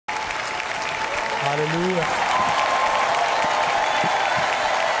Hallelujah.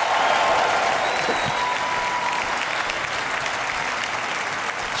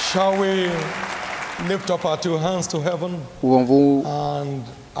 Shall we lift up our two hands to heaven Pouvons-nous and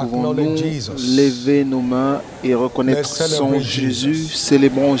acknowledge Jesus? lever nos mains et reconnaître son Jésus?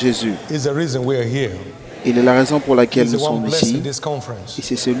 Célébrons Jésus. Is the reason we are here. Il est la raison pour laquelle He's nous the one sommes blessing ici. this conference. Et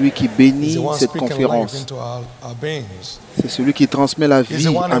c'est celui qui He's bénit the one cette speaking life conférence. into our beings. C'est celui qui transmet la He's the vie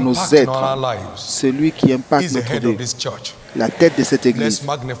one à nos impacting on our êtres. lives. Celui qui impacte He's the notre head of vie. this church. La tête de cette Let's église.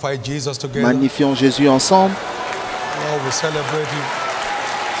 magnify Jesus together. Magnifions Jésus ensemble. Lord, we celebrate you.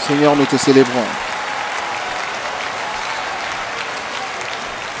 Seigneur, nous te célébrons.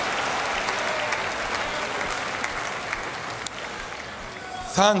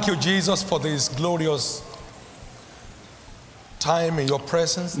 Thank you, Jesus, for this glorious time in your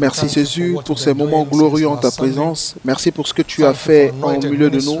presence. Merci Thank you Jésus for what pour you've ces been moments doing glorieux since en ta last Sunday. présence. Merci pour ce que tu as Thank you fait for au anointed milieu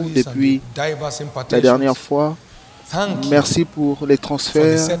de nous ministries depuis and diverse la impartations. dernière fois. Thank you Merci pour les for the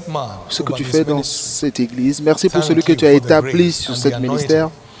transferts, set man ce que over tu this fais dans ministry. cette église. Merci pour Thank celui que you tu as for the établi grace sur and ce the anointing. ministère.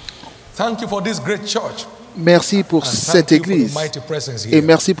 Thank you for this great church. Merci pour And cette thank you for the église. mighty presence Et here.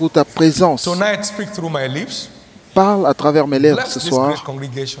 merci pour ta présence. Tonight, speak through my lips. Parle à travers mes lèvres Bless ce this great soir.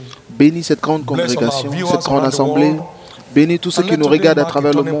 congregation. Bénis cette grande Bless all congrégation, our viewers cette grande around the assemblée. world. Bénis tous ceux And qui let nous today regardent à mark a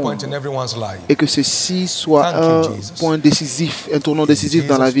travers le turning point monde. in everyone's life. Et que ceci soit Thank you, un Jesus. point décisif, un tournant décisif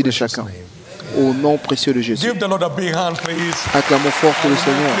dans la vie de Jesus' chacun. precious Au nom précieux de Jésus. Give the Lord a big hand, please. Acclamons fort pour le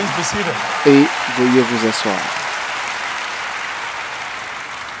Seigneur Please be seated. et veuillez vous asseoir.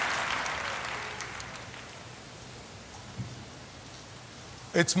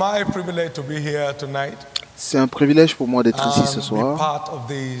 It's my privilege to be here tonight C'est un privilège pour moi d'être ici ce and be soir part of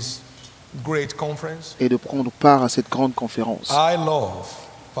this great conference. et de prendre part à cette grande conférence. I love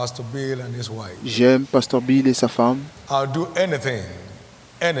Pastor Bill and his wife. J'aime Pasteur Bill et sa femme I'll do anything,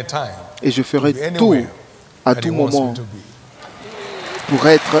 anytime, et je to ferai be tout anywhere à that tout he wants moment me to be. pour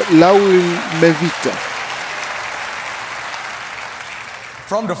être là où il m'invite.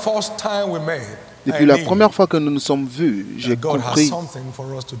 From the first time we met, Depuis I la knew première fois que nous nous sommes vus, j'ai that God has compris something for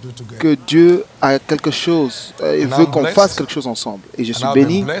us to do together. que Dieu a quelque chose et And veut I'm qu'on blessed. fasse quelque chose ensemble. Et je suis And I've been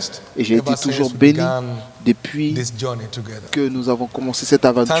béni blessed et j'ai été ever since toujours we béni began depuis this journey together. que nous avons commencé cette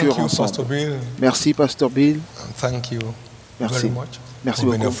Thank aventure you, Pastor ensemble. Bill, Merci Pasteur Bill and thank you Merci. very much Merci for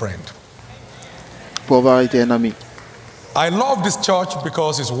being a beaucoup. friend. pour avoir été un ami. I love this church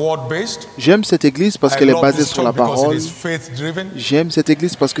because it's word-based. J'aime cette église parce I qu'elle est love basée this sur la church because parole. it is faith-driven. J'aime cette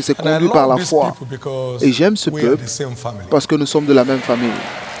église parce que c'est And I conduit par love la these foi. people because Et j'aime ce we are peuple the same family. parce que nous sommes de la même famille.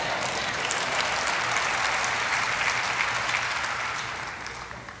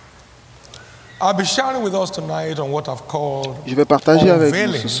 I'll be sharing with us tonight on what I've called Je vais partager avec vous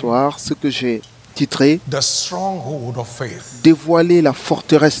Unveiling ce soir ce que j'ai titré the stronghold of faith. Dévoiler la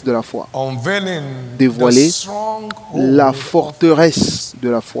forteresse de la foi. Unveiling Dévoiler the stronghold la of forteresse de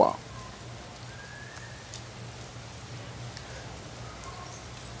la foi.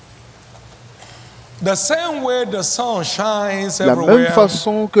 the same way the sun shines La même everywhere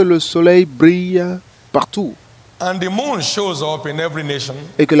façon que le soleil brille partout and the moon shows up in every nation,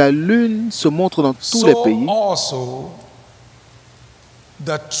 et que la lune se montre dans tous les so pays, also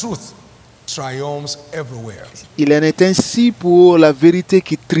the truth triumphs everywhere. il en est ainsi pour la vérité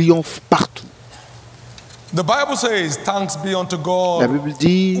qui triomphe partout. The Bible says, thanks be unto La God Bible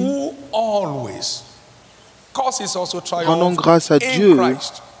dit, who always causes us to rendons triumph grâce à in Dieu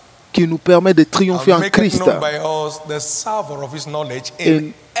Christ qui nous permet de triompher and en make it Christ known by us the savor of his knowledge in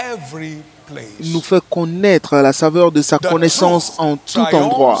et every place. nous fait connaître la saveur de sa The connaissance truth en tout triumphs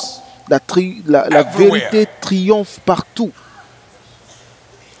endroit. La everywhere. vérité triomphe partout.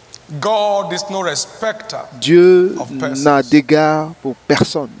 God is no respecter. Dieu Of persons. n'a d'égard pour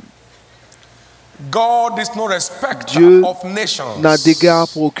personne. God is no respecter Dieu of nations. n'a d'égard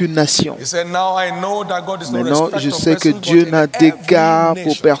pour aucune nation. He said, now I know that God is no Maintenant, respecter je of sais que persons, Dieu but n'a in d'égard every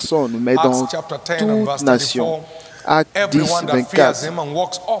pour nation. personne, mais dans Acts chapter 10 and verse toute nation. 34. Acte 10, Everyone that fears 24. him and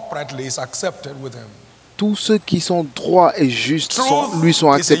walks uprightly is accepted with him. Tous ceux qui sont droits et justes Truth lui sont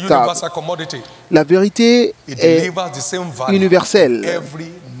is a acceptables. universal commodity. La vérité It est delivers the same value universelle. in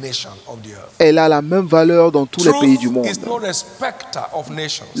every nation of the earth. Elle a la même valeur dans tous les pays du monde. Truth is no respecter of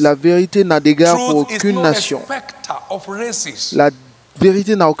nations. La vérité n'a d'égard pour Truth is aucune no nation. respecter of races. La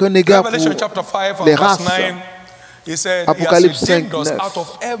vérité n'a aucun égard pour Revelation chapter 5 and les verse races. 9, he said, Apocalypse he has redeemed 5, us 9. out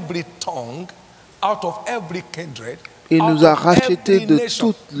of every tongue, out of every kindred, Il out nous a of rachetés every de nation.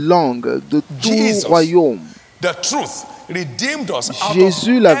 toute langue, de Jesus, tout royaume. The truth redeemed us out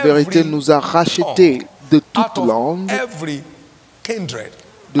Jésus, of la vérité, every nous a rachetés de out toute of langue every kindred,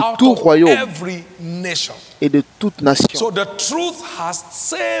 de out tout of royaume. every nation. et de toute nation. So the truth has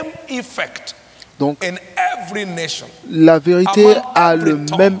same effect Donc, in every nation, la vérité among a every le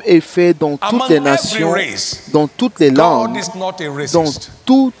tongue, même effet dans toutes among les every nations, race. dans toutes les God langues, is not a dans racist.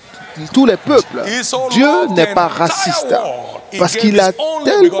 tous les peuples. He so Dieu loved n'est the pas entire raciste world, he parce gave qu'il his a only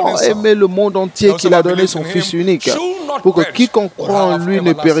tellement begotten Son. aimé le monde entier qu'il a donné son Whosoever believes Fils in him unique should not pour que perish, quiconque but croit en have lui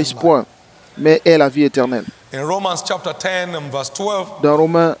ne everlasting périsse life. point, mais ait la vie éternelle. In Romans chapter 10 and verse 12, Dans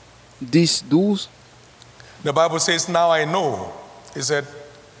Romains 10, 12, the Bible says, now I know, he said,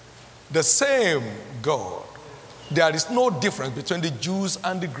 the same God, there is no difference between the Jews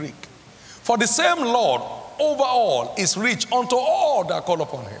and the Greek. For the same Lord over all is rich unto all that call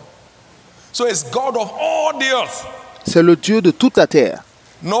upon him. So it's God of all the earth. c'est le Dieu de toute la terre.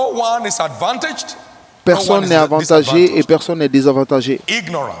 No one is advantaged. Personne n'est avantagé et personne n'est désavantagé.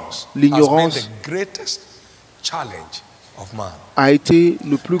 Ignorance L'ignorance has been the greatest challenge of man. a été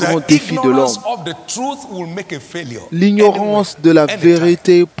le plus grand The défi de l'homme. ignorance of the truth will make a failure. L'ignorance de la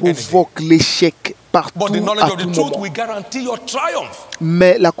vérité provoque l'échec partout, But the à knowledge of tout the truth moment. will guarantee your triumph.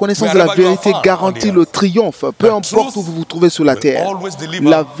 Mais la connaissance de la Wherever you are vérité found garantit on the le earth. triomphe, peu The importe truth où vous vous trouvez sur la will terre. always deliver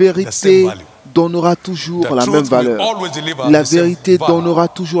La the same vérité value. donnera toujours The la truth même will valeur. always deliver La the same vérité value. donnera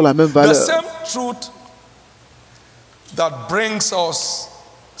toujours la même The valeur. same truth that brings us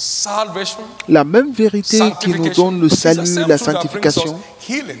salvation, La même vérité qui nous donne le salut, la sanctification,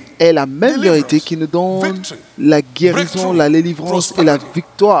 est la même vérité qui nous donne la guérison, la délivrance et la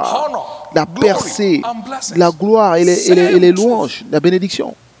victoire, la percée, la gloire et les louanges, la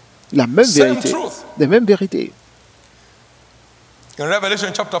bénédiction. La même vérité, la même vérité. In Revelation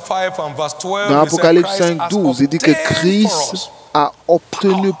chapter 5 and verse 12, Dans it says, Apocalypse Christ 5, has 12, il dit que obtained for Christ us, a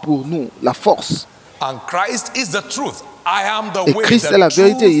obtenu pour nous la force. and Christ is the truth. I am the Et way, Christ the est la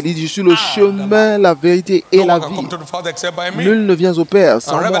vérité. truth, Il dit, je suis le and the chemin, life. la vérité et No la one can vie. come to the Father except by me. Nul ne vient au Père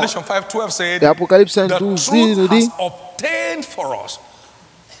sans And moi. Revelation 5:12 said, Et Apocalypse 5, the 12 truth nous dit, has obtained for us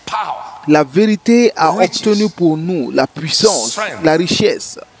power, la vérité a riches, obtenu pour nous la puissance, strength, la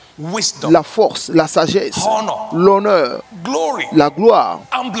richesse, wisdom, la force, la sagesse, honor, l'honneur, glory, la gloire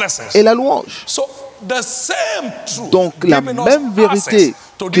and blessings. et la louange. So the same truth Donc la giving us même vérité access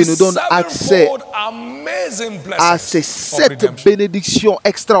to qui this nous donne accès sevenfold amazing à blessings ces of 7 redemption. bénédictions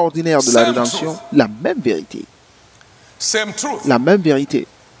extraordinaires de la Same rédemption, truth. la même vérité, Same truth. la même vérité.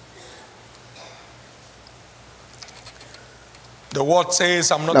 The word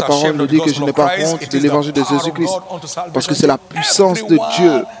says, I'm not La parole ashamed nous of the dit que je gospel n'ai of pas Christ. honte It de is l'évangile the de power of Jésus-Christ, God unto parce que salvation c'est la to puissance de everyone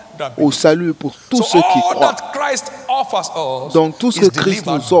Dieu that au believes. salut pour tous So ceux qui all croient. that Christ offers us Donc tout ce is que Christ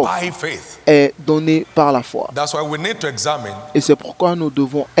delivered nous offre by faith. est donné par la foi. That's why we need to examine Et c'est pourquoi nous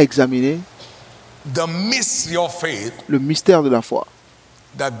devons examiner the mystery of faith le mystère de la foi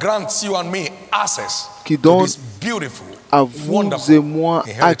that grants you and me access qui to donne this beautiful, à vous wonderful et moi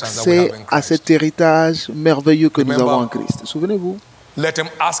inheritance that we accès have in à Christ. cet héritage merveilleux que nous Remember, avons en Christ. Souvenez-vous, Let him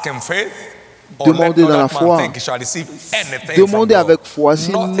ask in faith. Or let demandez not dans la that man foi. think he shall receive anything Demandez from God. avec foi,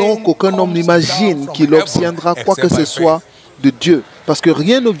 sinon Nothing qu'aucun homme comes n'imagine down from qu'il heaven obtiendra quoi que except ce by soit faith. de Dieu. Parce que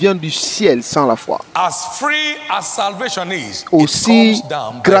rien ne vient du ciel sans la foi. As free as salvation is, Aussi it comes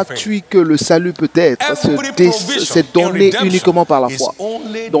down by faith. gratuit que le salut peut être, Every provision c'est in donné redemption uniquement par la is foi.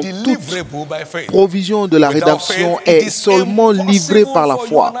 only Donc deliverable by faith. provision de la Without rédemption faith, it est is seulement livrée impossible par la for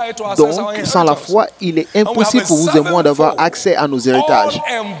foi. you and I to access Donc our sans la inheritance. foi, il est And we have impossible a pour vous et moi d'avoir sevenfold, accès à nos héritages.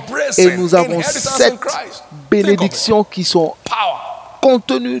 all-embracing Et nous avons inheritance in 7 Christ. bénédictions qui sont Power.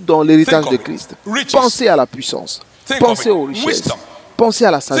 contenues dans l'héritage Think de of it. Christ. Riches. Pensez à la puissance. Think of Pensez it. aux richesses. Wisdom. Pensez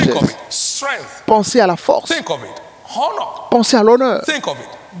à la Think sagesse. of it. Strength. Pensez à la force. Think of it. Honor. Pensez à l'honneur. Think of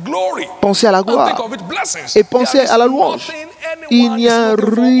it. Glory. Pensez à la And think gloire. of it. Blessings. Et pensez There is à la louange. nothing Il anyone n'y is a looking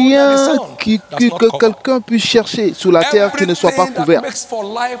for under the rien sun que that's not covered. quelqu'un puisse chercher sur la terre qui ne soit pas Everything that couvert. makes for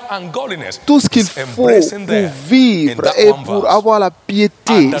life and godliness Tout ce qu'il is faut embracing pour there vivre in that et one pour verse. avoir la piété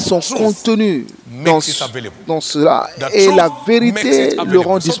And the sont truth contenus makes it available. dans cela. The Et truth la makes vérité it le available.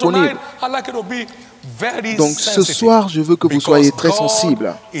 rend So disponible. tonight, I'd like you to be very Donc ce sensitive soir, je veux que vous because soyez très God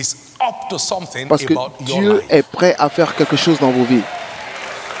sensibles. is up to something Parce que about your Dieu life. est prêt à faire quelque chose dans vos vies.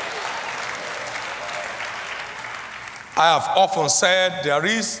 I have often said there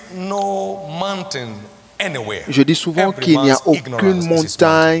is no mountain anywhere. Je dis souvent Every qu'il n'y a man's aucune ignorance is his mountain.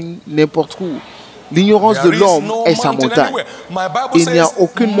 montagne n'importe où. L'ignorance de There is l'homme no est sa mountain montagne. anywhere. My Bible Il n'y a says,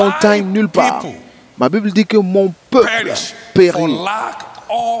 aucune montagne "My nulle part. people Ma Bible dit que mon peuple perish for périt lack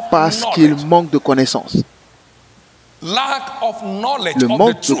of parce qu'il knowledge." manque de connaissances. Lack of knowledge Le of the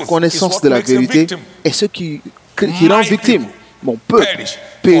manque de truth is connaissance what de la makes a vérité victim. est ce qui My rend victime. people Mon peuple perish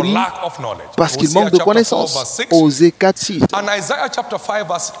périt parce qu'il manque de connaissance. Osée 4:6.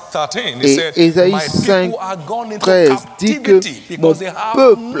 Et Ésaïe 5:13 dit que mon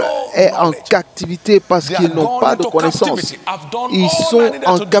peuple est en captivité parce qu'ils n'ont pas de connaissance. Ils sont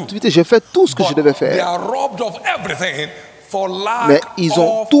en captivité. J'ai fait tout ce que je devais faire. Mais ils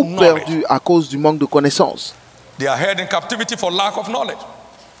ont tout perdu à cause du manque de connaissance.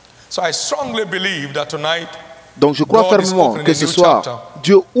 Donc je crois fermement que ce soir,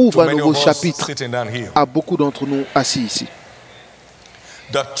 Dieu ouvre un nouveau chapitre à beaucoup d'entre nous assis ici.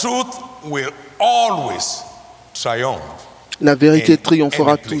 La vérité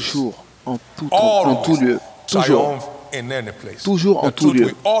triomphera toujours, en tout lieu. Toujours en tout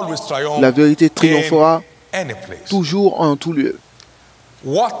lieu. La vérité triomphera toujours en tout lieu.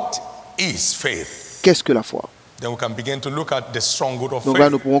 Qu'est-ce que la foi? Donc là,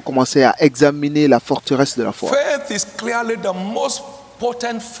 nous pouvons commencer à examiner la forteresse de la foi.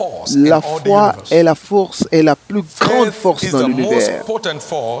 La foi est la force, est la plus grande force dans l'univers.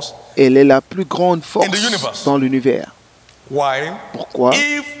 Elle est la plus grande force dans l'univers. Pourquoi?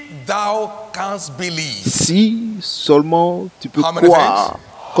 Si seulement tu peux croire,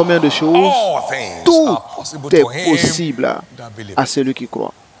 combien de choses? Tout est possible à celui qui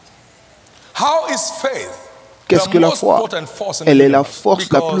croit. Qu'est-ce que la foi? Elle est la force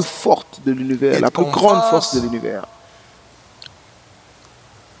la plus forte de l'univers, la plus grande force de l'univers.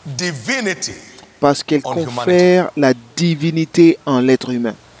 Parce qu'elle confère la divinité en l'être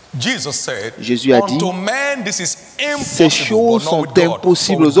humain. Jésus a dit, ces choses sont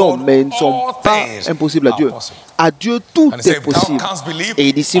impossibles aux hommes, mais elles ne sont pas impossibles à Dieu. À Dieu, tout est possible. Et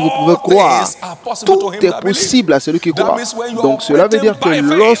il dit, si vous pouvez croire, tout est possible à celui qui croit. Donc cela veut dire que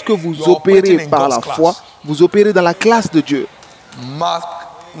lorsque vous opérez par la foi, vous opérez dans la classe de Dieu. Marc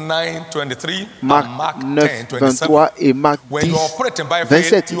 9:23 et Marc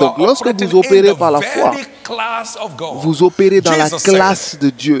 10:27. Donc lorsque vous opérez par la foi, vous opérez dans la classe de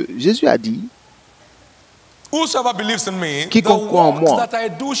Dieu. Jésus a dit, quiconque croit en moi,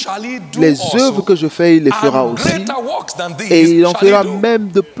 les œuvres que je fais, il les fera aussi, et il en fera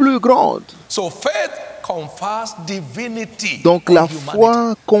même de plus grandes. Donc la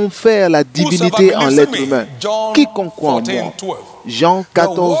foi confère la divinité en l'être humain. Quiconque croit en moi, Jean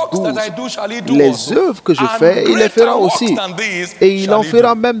 14:12, les œuvres que je fais, il les fera aussi, et il en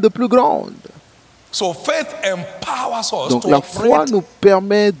fera même de plus grandes. Donc la foi nous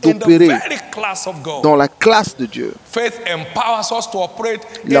permet d'opérer dans la classe de Dieu.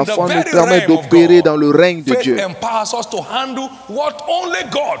 La foi nous permet d'opérer dans le règne de Dieu.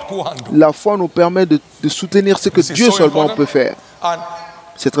 La foi nous permet de soutenir ce que Dieu seulement peut faire.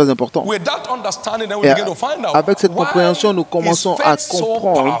 C'est très important. Et avec cette compréhension, nous commençons à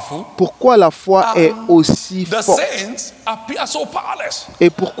comprendre pourquoi la foi est aussi forte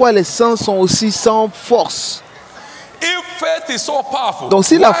et pourquoi les saints sont aussi sans force. Donc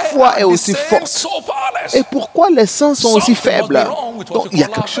si la foi est aussi forte, et pourquoi les saints sont aussi faibles? Donc il y a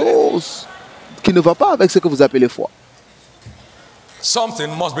quelque chose qui ne va pas avec ce que vous appelez foi.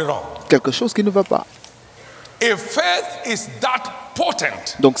 Quelque chose qui ne va pas.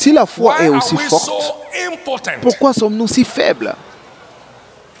 Donc si la foi est aussi forte, pourquoi sommes-nous si faibles?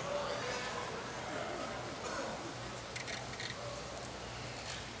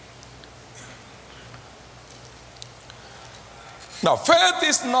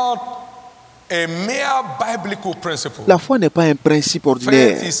 La foi n'est pas un principe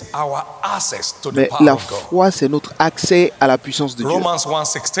ordinaire, mais la foi c'est notre accès à la puissance de Dieu.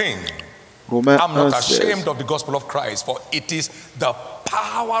 Romains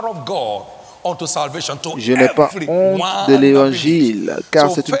 1:16. Je n'ai pas honte de l'évangile,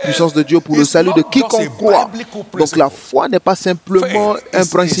 car c'est une puissance de Dieu pour le salut de quiconque croit. Donc la foi n'est pas simplement un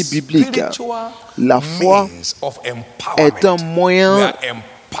principe biblique. La foi est un moyen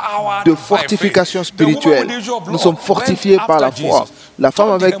de fortification spirituelle. Nous sommes fortifiés par la foi. La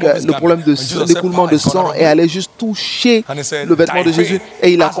femme avec le problème de l'écoulement de sang est allée juste toucher le vêtement de Jésus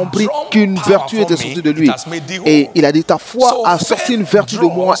et il a compris qu'une vertu était sortie de lui. Et il a dit, ta foi a sorti une vertu de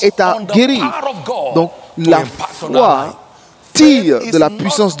moi et t'a guéri. Donc la foi tire de la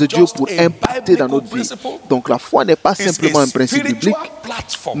puissance de Dieu pour impacter dans notre vie. Donc la foi n'est pas simplement un principe biblique,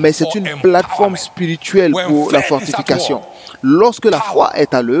 mais c'est une plateforme spirituelle pour la fortification. Lorsque la foi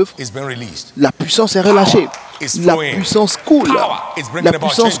est à l'œuvre, la puissance est relâchée. La puissance coule. La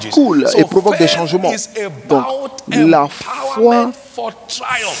puissance coule et provoque des changements. Donc la foi,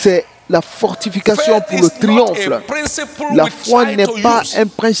 c'est la fortification pour le triomphe. La foi n'est pas un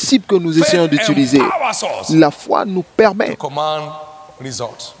principe que nous essayons d'utiliser. La foi nous permet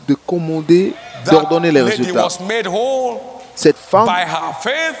de commander, d'ordonner les résultats. Cette femme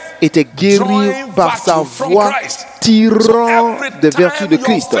était guérie par sa voix tirant des vertus de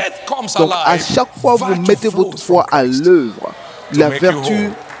Christ. Donc à chaque fois que vous mettez votre foi à l'œuvre, la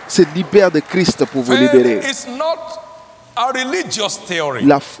vertu se libère de Christ pour vous libérer.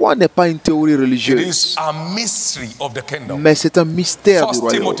 La foi n'est pas une théorie religieuse, mais c'est un mystère du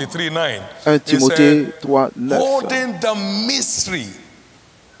royaume. 1 Timothée 3, 9.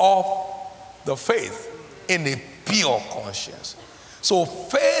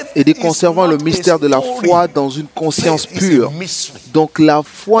 Et de conservant le mystère de la foi dans une conscience pure. Donc la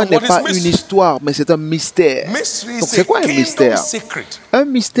foi n'est pas une histoire, mais c'est un mystère. Donc c'est quoi un mystère? Un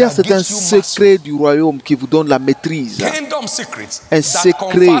mystère, c'est un secret du royaume qui vous donne la maîtrise. Un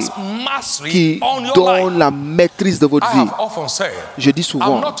secret qui donne la maîtrise de votre vie. Je dis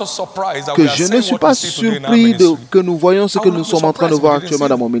souvent que je ne suis pas surpris que nous voyons ce que nous sommes en train de voir actuellement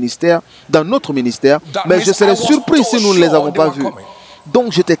dans mon ministère, dans notre ministère, mais je serais surpris si nous ne les avons pas vus.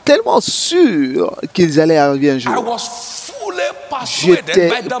 Donc j'étais tellement sûr qu'ils allaient arriver un jour.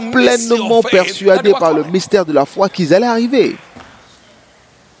 J'étais pleinement persuadé par le mystère de la foi qu'ils allaient arriver.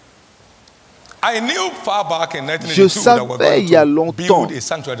 Je savais il y a longtemps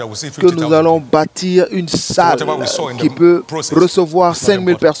que nous allons bâtir une salle qui peut recevoir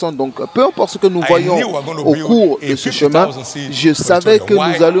 5000 personnes. Donc peu importe ce que nous voyons au cours de ce chemin, je savais que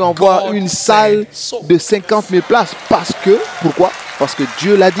nous allions avoir une salle de 50 000 places. Parce que, pourquoi? Parce que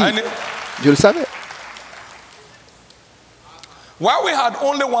Dieu l'a dit. Je le savais.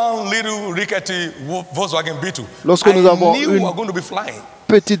 Lorsque nous avons une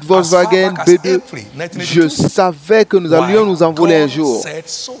petite Volkswagen B2, je savais que nous allions nous envoler un jour,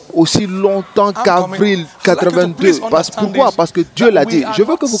 aussi longtemps qu'avril 82. Pourquoi? Parce que Dieu l'a dit. Je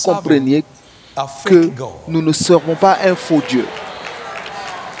veux que vous compreniez que nous ne servons pas un faux Dieu.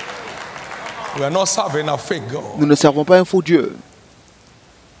 Nous ne servons pas un faux Dieu.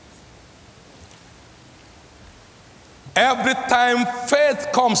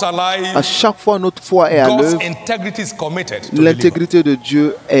 À chaque fois notre foi est à l'œuvre, l'intégrité de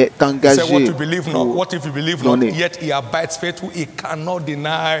Dieu est engagée pour donner.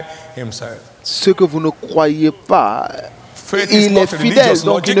 Ce que vous ne croyez pas, il est fidèle,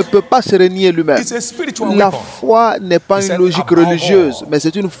 donc il ne peut pas se renier lui-même. La foi n'est pas une logique religieuse, mais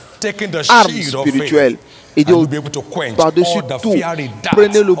c'est une arme spirituelle. Il dit par-dessus tout,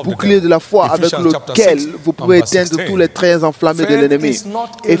 prenez le bouclier de la foi avec lequel vous pouvez éteindre tous les traits enflammés de l'ennemi.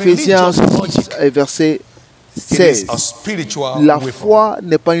 Éphésiens 6, verset 16. La foi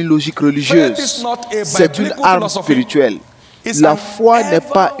n'est pas une logique religieuse, c'est une arme spirituelle. La foi n'est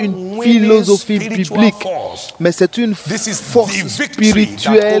pas une philosophie biblique, mais c'est une force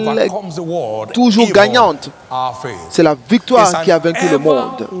spirituelle toujours gagnante. C'est la victoire qui a vaincu le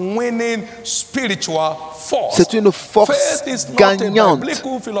monde. C'est une force gagnante.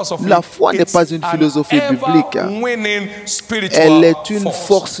 La foi n'est pas une philosophie biblique. Elle est une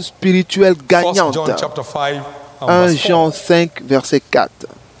force spirituelle gagnante. 1 Jean 5, verset 4.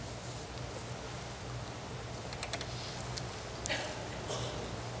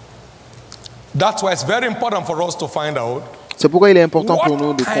 C'est pourquoi il est important pour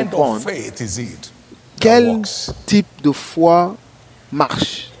nous de comprendre quel type de foi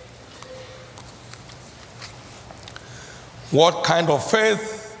marche.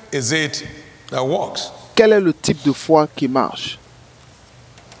 Quel est le type de foi qui marche?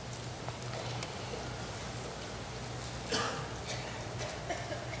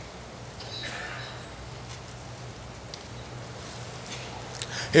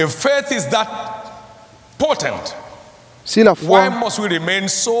 If faith is that potent, si la foi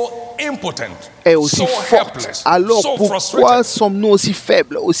est aussi forte, alors pourquoi sommes-nous aussi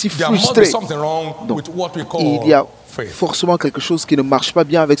faibles, aussi frustrés? Donc, il y a forcément quelque chose qui ne marche pas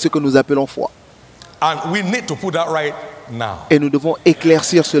bien avec ce que nous appelons foi. Et nous devons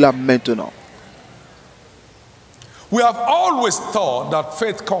éclaircir cela maintenant.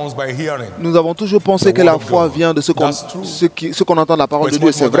 Nous avons toujours pensé que la foi vient de ce qu'on entend de la parole de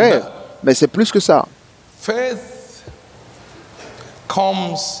Dieu. C'est vrai, mais c'est plus que ça.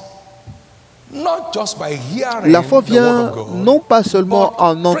 La foi vient non pas seulement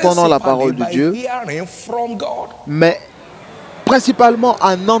en entendant la parole de Dieu, mais principalement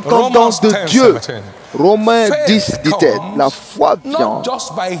en entendant de Dieu. Romains 10, 17. La foi vient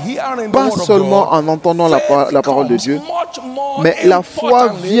pas seulement en entendant la parole de Dieu, mais la foi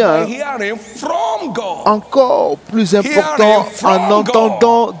vient encore plus important en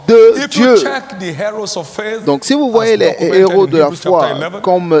entendant de Dieu. Donc si vous voyez les héros de la foi,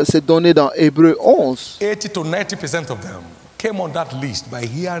 comme c'est donné dans Hébreux 11, de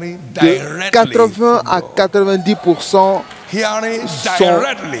 80 à 90%,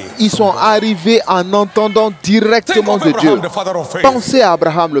 ils sont arrivés en entendant directement de Dieu. Pensez à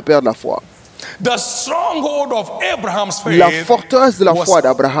Abraham, le père de la foi. La forteresse de la foi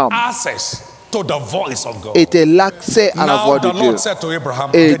d'Abraham était l'accès à la voix de Dieu.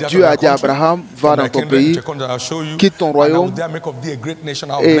 Et Dieu a dit à Abraham, va dans ton pays, quitte ton royaume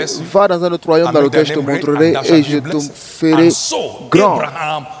et va dans un autre royaume dans lequel je te montrerai et je te ferai grand.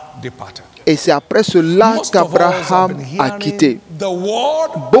 Et c'est après cela qu'Abraham a quitté.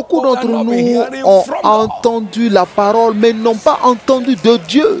 Beaucoup d'entre nous ont entendu la parole mais n'ont pas entendu de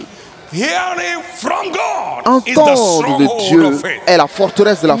Dieu. Entendre de Dieu est la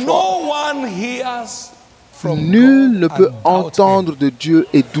forteresse de la foi. Nul ne peut entendre de Dieu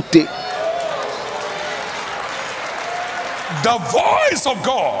et douter.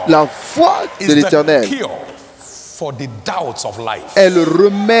 La voix de l'Éternel est le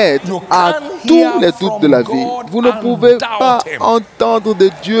remède à tous les doutes de la vie. Vous ne pouvez pas entendre de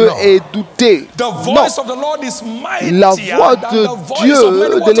Dieu et douter. Non. La voix de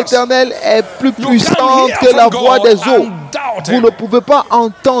Dieu, de l'Éternel, est plus puissante que la voix des eaux. Vous ne pouvez pas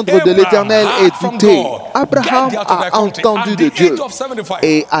entendre de l'Éternel et douter. Abraham a entendu de Dieu.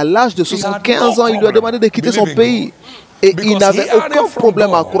 Et à l'âge de 75 ans, il lui a demandé de quitter son pays. Et il n'avait aucun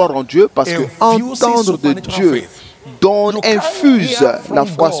problème à croire en Dieu parce que entendre de Dieu infuse la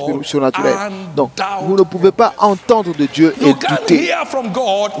foi surnaturelle. Donc, vous ne pouvez pas entendre de Dieu et douter.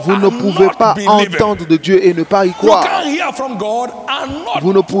 Vous ne pouvez pas entendre de Dieu et ne pas y croire.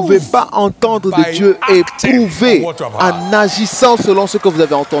 Vous ne pouvez pas entendre de Dieu et prouver en agissant selon ce que vous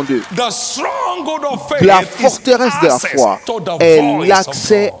avez entendu. La forteresse de la foi est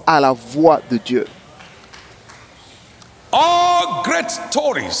l'accès à la voix de Dieu.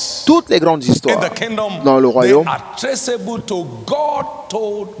 Toutes les grandes histoires dans le royaume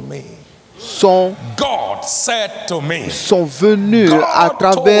sont venues à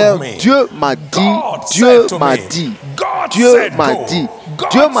travers Dieu m'a dit, Dieu m'a dit, Dieu m'a dit,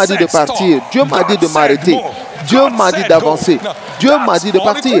 Dieu m'a dit de partir, Dieu m'a dit de m'arrêter, Dieu m'a dit d'avancer, Dieu m'a dit de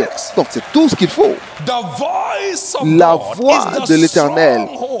partir. Donc c'est tout ce qu'il faut. La voix de l'Éternel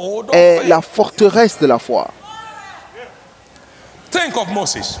est la forteresse de la foi.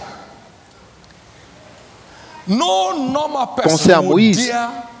 Pensez à Moïse.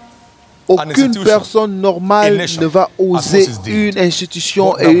 Aucune personne normale ne va oser une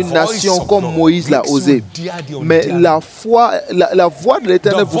institution et une nation comme Moïse l'a osé. Mais la voix de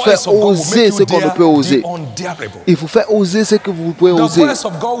l'Éternel vous fait oser ce qu'on ne peut oser. Il vous fait oser ce que vous pouvez oser.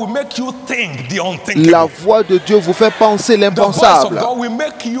 La voix de Dieu vous fait penser l'impensable.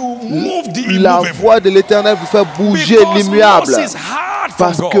 La voix de l'Éternel vous fait bouger l'immuable.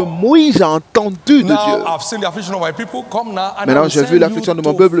 Parce que Moïse a entendu de Dieu. Maintenant, j'ai vu l'affliction de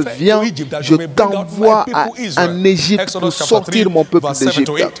mon peuple. Viens, je t'envoie en Égypte pour sortir mon peuple d'Égypte.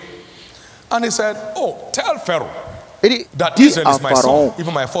 Il dit à Pharaon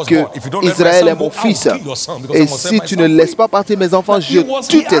que Israël est mon fils. Et si tu ne laisses pas partir mes enfants, je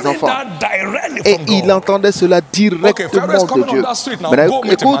tue tes enfants. Et il entendait cela directement de Dieu. Maintenant,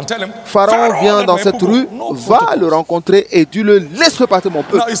 écoute, Pharaon vient dans cette rue, va le rencontrer et dis-le, laisse-le partir mon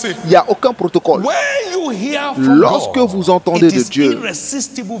peuple. Il n'y a aucun protocole. Lorsque vous entendez de Dieu,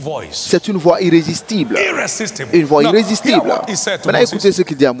 c'est une voix irrésistible. Une voix irrésistible. Maintenant, écoutez ce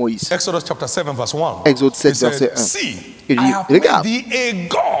qu'il dit à Moïse. Exode 7, verset 1. Il dit, regarde,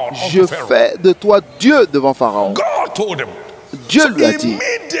 je fais de toi Dieu devant Pharaon. Dieu lui a dit.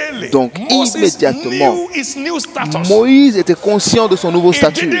 Donc immédiatement, Moïse était conscient de son nouveau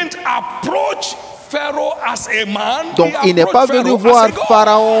statut. Donc il n'est pas venu voir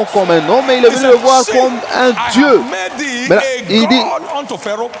Pharaon comme un homme, mais il est venu le voir comme un Dieu. Maintenant,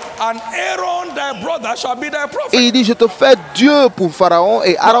 il dit, je te fais Dieu pour Pharaon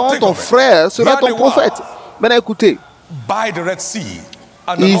et Aaron, ton frère, sera ton prophète. Maintenant écoutez,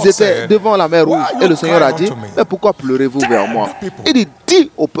 ils étaient devant la mer Rouge et le Seigneur a dit, mais pourquoi pleurez-vous vers moi? Il dit,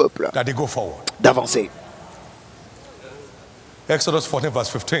 dis au peuple d'avancer. Exode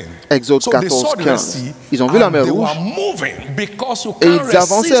 14, 15. Ils ont vu la mer Rouge et ils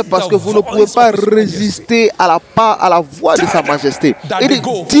avançaient parce que vous ne pouvez pas résister à la voix de sa majesté. Il dit,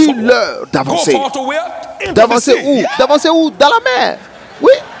 dis-leur d'avancer. D'avancer où? D'avancer où? Dans la mer.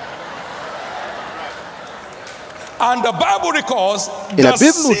 Oui. Et la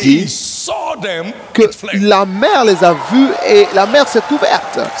Bible nous dit que la mer les a vus et la mer s'est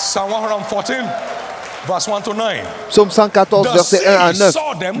ouverte. verse 1 to 9. Psaume 114, verset 1 à 9.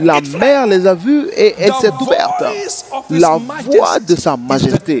 La mer les a vus et elle s'est ouverte. La voix de sa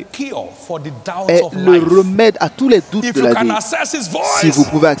majesté est le remède à tous les doutes de la vie. Si vous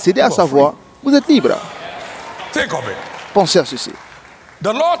pouvez accéder à sa voix, vous êtes libre. Pensez à ceci.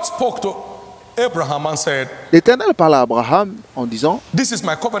 L'Éternel parla à Abraham en disant,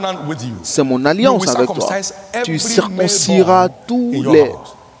 c'est mon alliance avec toi. Tu circonciras tous les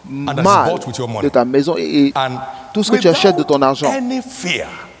mâles de ta maison et tout ce que tu achètes de ton argent.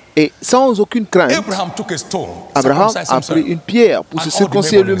 Et sans aucune crainte, Abraham a pris une pierre pour se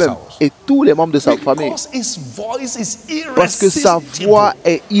circoncire lui-même et tous les membres de sa famille. Parce que sa voix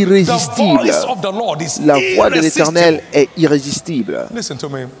est irrésistible. La voix de l'Éternel est irrésistible.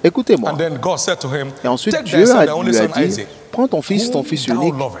 Écoutez-moi. Et ensuite, Dieu lui a dit, prends ton fils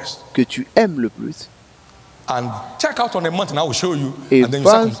unique que tu aimes le plus. Et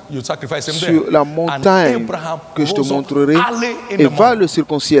va sur la montagne que je te montrerai et va le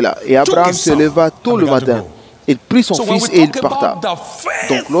circoncier là. Et Abraham se leva tôt le matin. Il prit son fils et il parta.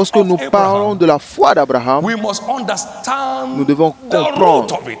 Donc lorsque nous parlons de la foi d'Abraham, nous devons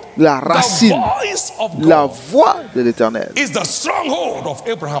comprendre la racine, la voix de l'Éternel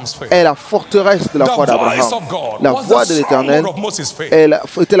est la forteresse de la foi d'Abraham. La voix de l'Éternel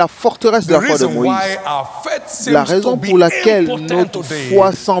était la forteresse de la foi de Moïse. La raison pour laquelle notre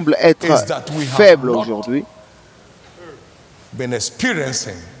foi semble être faible aujourd'hui,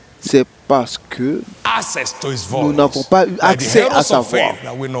 c'est parce que nous n'avons pas eu accès à sa voix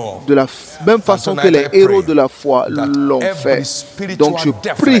de la même façon que les héros de la foi l'ont fait. Donc je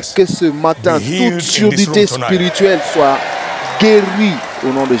prie que ce matin, toute surdité spirituelle soit guérie au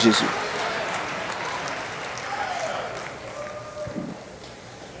nom de Jésus.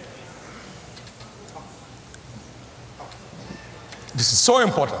 This is so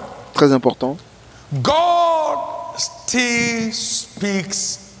important. Très important. God still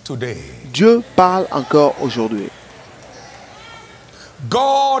speaks today. Dieu parle encore aujourd'hui.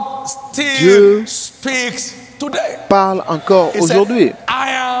 God still speaks today. Parle encore aujourd'hui. I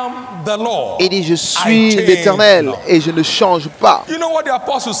am the Lord. Il dit, je suis l'Éternel et je ne change pas. You know what the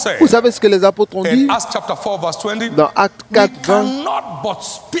apostles say? Vous savez ce que les apôtres ont dit? Acts chapter 4 verse 20. Dans Actes 4, 20.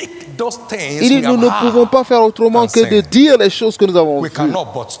 Il dit, nous ne pouvons pas faire autrement que de dire les choses que nous avons vues.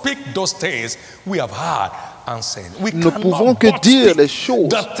 Nous ne pouvons que dire les choses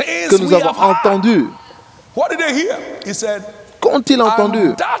que nous avons entendues. Qu'ont-ils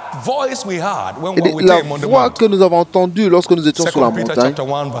entendu? La voix que nous avons entendue lorsque nous étions sur la montagne.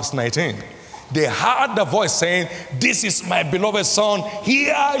 They heard the voice saying, "This is my beloved son,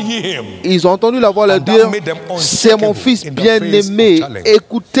 hear ye him." Ils ont entendu la voix leur dire, c'est mon fils bien-aimé,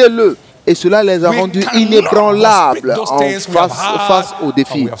 écoutez-le. Et cela les a rendus inébranlables face au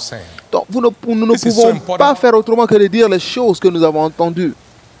défi. Donc nous ne pouvons pas faire autrement que de dire les choses que nous avons entendues.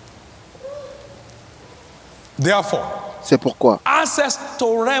 C'est pourquoi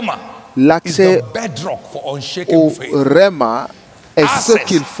l'accès au Réma est ce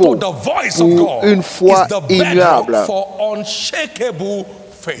qu'il faut pour une foi immuable.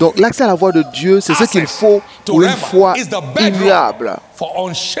 Donc l'accès à la voix de Dieu, c'est ce qu'il faut pour une foi immuable.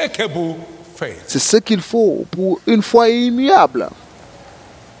 C'est ce qu'il faut pour une foi immuable.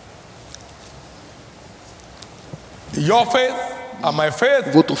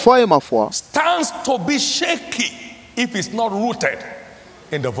 Votre foi et ma foi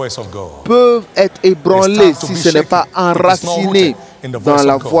peuvent être ébranlés si ce n'est pas enraciné dans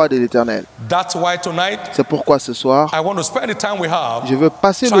la voix de l'Éternel. C'est pourquoi ce soir, je veux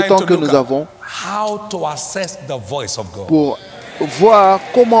passer le temps que nous avons pour voir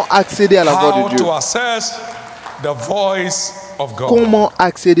comment accéder à la voix de Dieu. Comment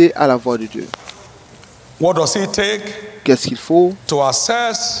accéder à la voix de Dieu. Qu'est-ce qu'il faut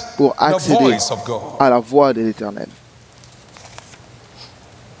pour accéder à la voix de l'Éternel?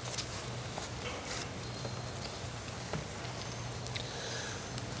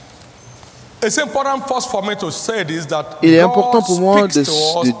 Il est important pour moi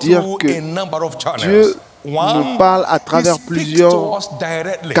de dire que Dieu nous parle à travers plusieurs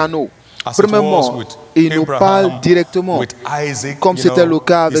canaux. Premièrement, il nous parle directement, comme c'était le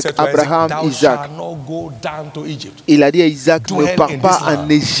cas avec Abraham, Isaac. Il a dit à Isaac, ne pars pas en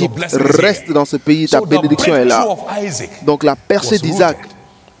Égypte, reste dans ce pays, ta bénédiction est là. Donc la percée d'Isaac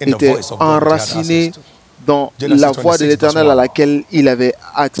était enracinée dans la voix de l'Éternel à laquelle il avait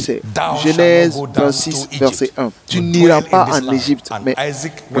accès. Genèse 26, verset 1. Tu n'iras pas en Égypte, mais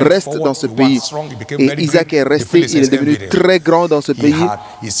reste dans ce pays. Et Isaac est resté, il est devenu très grand dans ce pays.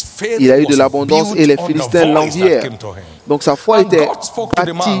 Il a eu de l'abondance et les Philistins l'envièrent. Donc sa foi était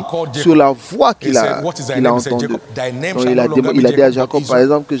bâtie sur la voix qu'il a entendue. Donc il a dit à Jacob, par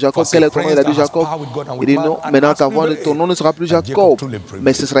exemple, que Jacob, quel est ton nom? Il a dit Jacob. Il dit non, maintenant ton nom ne sera plus Jacob,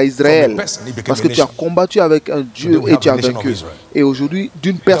 mais ce sera Israël. Parce que tu as combattu avec un Dieu et tu as vaincu. Et aujourd'hui,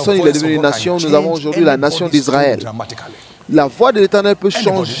 d'une personne, il est devenu une nation. Nous avons aujourd'hui la nation d'Israël. La voix de l'Éternel peut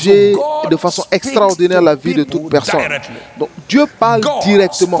changer de façon extraordinaire la vie de toute personne. Donc Dieu parle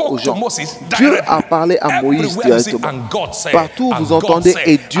directement aux gens. Dieu a parlé à Moïse directement. Partout vous entendez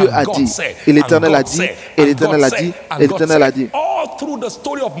et Dieu a dit. Et l'Éternel a dit. Et l'Éternel a dit. Et l'Éternel a dit.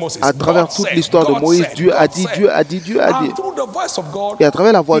 À travers toute l'histoire de Moïse, Dieu a dit, Dieu a dit, Dieu a dit. Et à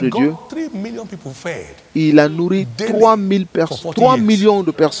travers la voix de Dieu, il a nourri 3 millions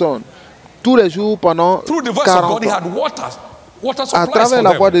de personnes. Tous les jours pendant 40 ans. À travers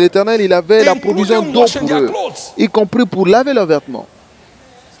la voix de l'Éternel, il avait la provision d'eau pour eux, y compris pour laver leurs vêtements.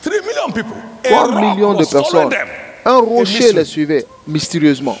 3 millions de personnes. Un rocher les suivait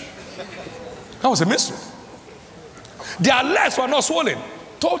mystérieusement.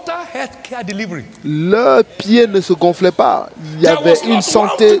 Leurs pieds ne se gonflaient pas. Il y avait une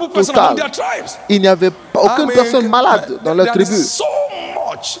santé totale. Il n'y avait aucune personne malade dans leur tribu.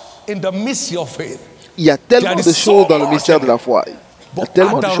 Il y a tellement de choses dans le mystère de la foi. Il y a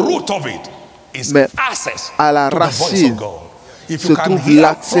tellement de choses. Mais à la racine se trouve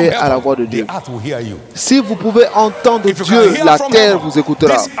l'accès à la voix de Dieu. Si vous pouvez entendre Dieu, la terre vous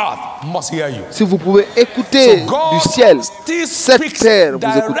écoutera. Si vous pouvez écouter du ciel, cette terre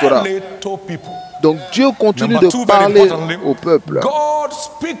vous écoutera. Donc Dieu continue de parler au peuple.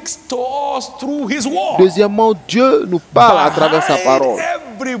 Deuxièmement, Dieu nous parle à travers sa parole.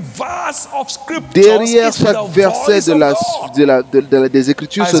 Derrière chaque verset des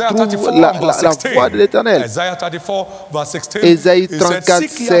Écritures se trouve la voix de l'Éternel. Ésaïe 34,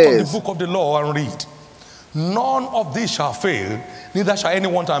 16. None of these shall fail, neither shall any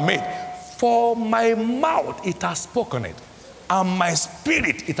one made. For my mouth it has spoken it, and my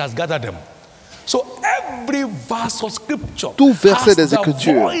spirit it has gathered them. Tout verset des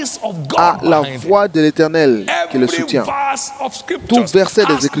Écritures a la voix de l'Éternel qui le soutient. Tout verset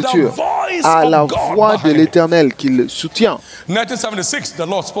des Écritures a la voix de l'Éternel qui le soutient.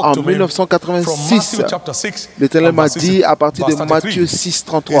 En 1986, l'Éternel m'a dit à partir de Matthieu 6,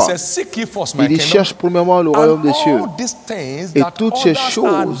 33, il dit, cherche premièrement le royaume des cieux et toutes ces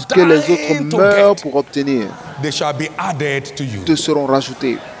choses que les autres meurent pour obtenir te seront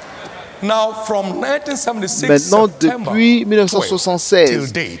rajoutées. Maintenant, depuis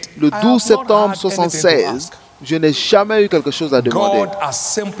 1976, le 12 septembre 1976, je n'ai jamais eu quelque chose à demander.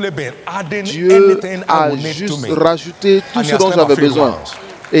 Dieu a juste rajouté tout ce dont j'avais besoin.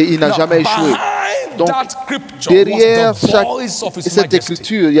 Et il n'a jamais échoué. Donc, derrière cette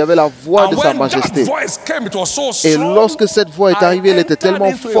écriture, il y avait la voix de sa majesté. Et lorsque cette voix est arrivée, elle était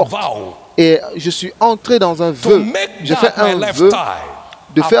tellement forte. Et je suis entré dans un vœu. J'ai fait un vœu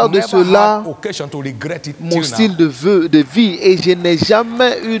de faire de cela mon style de vie, et je n'ai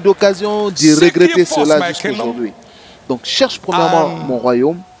jamais eu d'occasion d'y regretter cela jusqu'à aujourd'hui. Donc cherche premièrement mon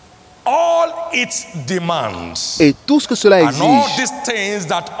royaume et tout ce que cela exige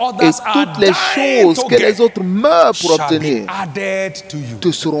et toutes les choses que les autres meurent pour obtenir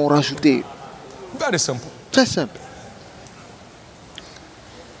te seront rajoutées. Très simple.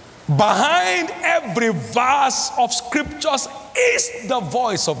 Behind every verse of scriptures is the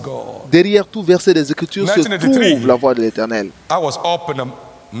voice of God. Derrière tout verset des Écritures se trouve la voix de l'Éternel.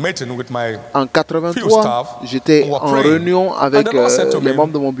 En 83, j'étais en réunion avec les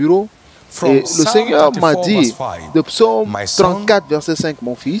membres de mon bureau. Et le Seigneur m'a dit, de Psaume 34, verset 5,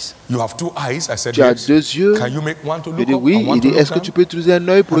 mon fils, tu as deux yeux. Je dis oui. Il dit, est-ce que tu peux utiliser un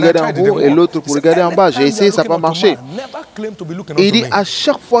œil pour regarder en haut et l'autre pour regarder en bas? J'ai essayé, ça n'a pas marché. Et il dit, à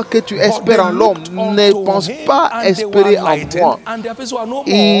chaque fois que tu espères en l'homme, ne pense pas espérer en moi.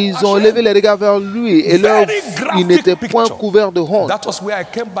 Ils ont levé les regards vers lui et ils n'étaient point couverts de honte.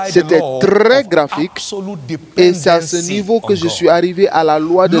 C'était très graphique et c'est à ce niveau que je suis arrivé à la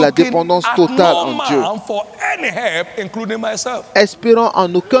loi de la dépendance totale en Dieu, espérant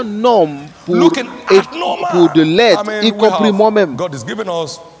en aucun homme pour de l'aide, y compris moi-même.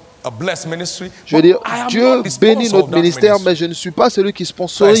 Je veux dire, Dieu bénit notre ministère, mais je ne suis pas celui qui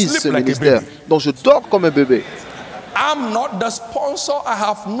sponsorise ce ministère. Donc je dors comme un bébé.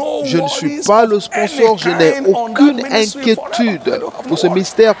 Je ne suis pas le sponsor, je n'ai aucune inquiétude pour ce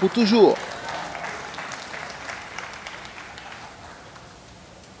ministère pour toujours.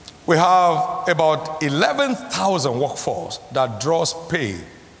 We have about 11,000 workforce that draws pay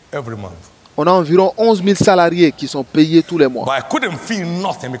every month. On a environ 11 000 salariés qui sont payés tous les mois. But I couldn't feel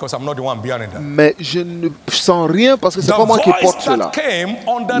nothing because I'm not the one bearing that. Mais je ne sens rien parce que c'est pas moi qui porte cela.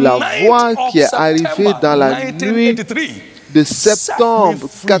 La voix qui est arrivée dans la nuit de septembre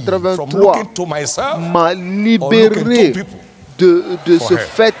 83 m'a libéré de ce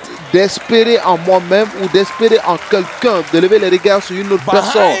fait d'espérer en moi-même ou d'espérer en quelqu'un, de lever les regards sur une autre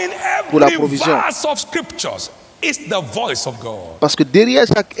personne pour la provision. Parce que derrière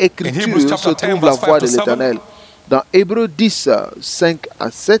chaque écriture se trouve la voix de l'Éternel. Dans Hébreux 10, 5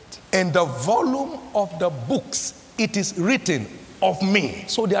 à 7, In the volume of the books, it is written of me.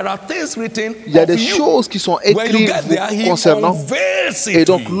 So there are things written il y a des choses qui sont écrites vous concernant. Et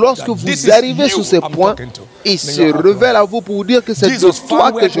donc, lorsque vous arrivez sur ces points, il se révèle à vous pour vous dire que c'est de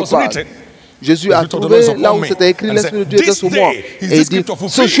toi que je parle. Jésus a trouvé là où c'était écrit, l'Esprit de Dieu était sur moi. Et il dit,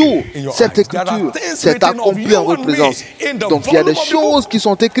 ce jour, cette écriture s'est accomplie en votre présence. Donc il y a des choses qui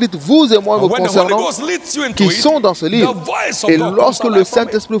sont écrites, vous et moi, vous concernant, qui sont dans ce livre. Et lorsque le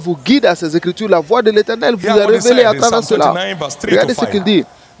Saint-Esprit vous guide à ces écritures, la voix de l'Éternel vous est révélée à travers cela. Regardez ce qu'il dit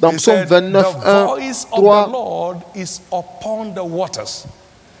dans Psaume 29, 1, 3.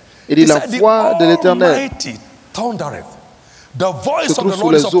 Il dit, la voix de l'Éternel the voice of the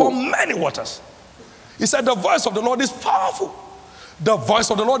Lord is upon many waters. He said, the voice of the Lord is powerful. The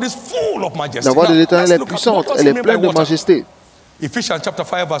voice of the Lord is full of majesty. La voix de l'Éternel est puissante, elle est pleine de majesté. Ephesians chapter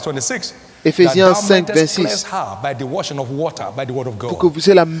 5 verse 26. Éphésiens 5, 26. Pour que vous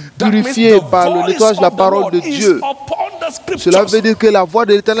puissiez la purifier par le nettoyage de la parole de Dieu. Cela veut dire que la voix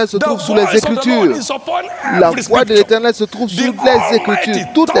de l'Éternel se trouve sous les Écritures. La voix de l'Éternel se trouve sous les Écritures,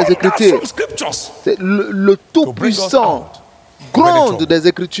 toutes les Écritures. C'est le Tout-Puissant gronde des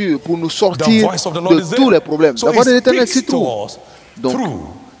Écritures pour nous sortir de tous les problèmes. La voix de l'Éternel s'y trouve. Donc,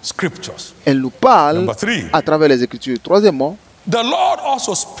 elle nous parle à travers les Écritures. Troisièmement,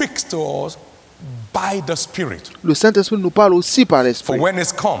 le Saint-Esprit nous parle aussi par l'Esprit.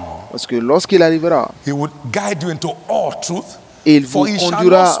 Parce que lorsqu'il arrivera, il vous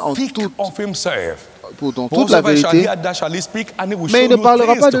conduira en dans toute la vérité, mais il ne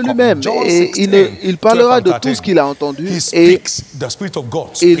parlera pas de lui-même. Et il parlera de tout ce qu'il a entendu et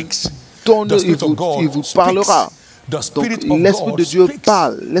il vous parlera. Donc l'Esprit de Dieu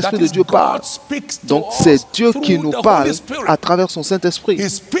parle. L'Esprit de Dieu parle. Donc c'est Dieu qui nous parle à travers son Saint-Esprit.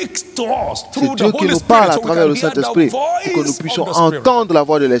 C'est Dieu qui nous parle à travers le Saint-Esprit pour que nous puissions entendre la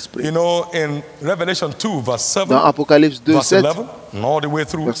voix de l'Esprit. Dans Apocalypse 2, 7,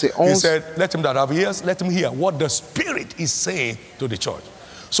 verset 11,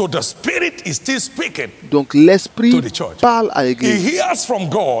 donc l'Esprit parle à l'Église.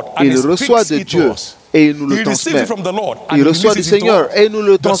 Il reçoit de Dieu et il nous le transmet. Il reçoit du Seigneur et il nous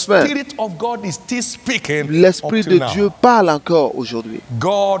le transmet. L'Esprit de Dieu parle encore aujourd'hui.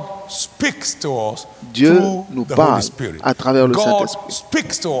 Dieu nous parle à travers le Saint-Esprit.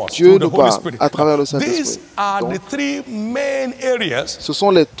 Dieu nous parle à travers le Saint-Esprit. Ce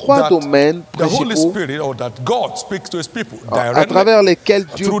sont les trois domaines principaux à travers lesquels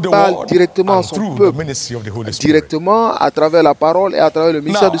Dieu parle directement à son peuple, directement à travers la parole et à travers le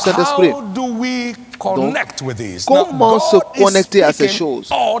ministère du Saint-Esprit. Donc, comment se connecter à ces choses?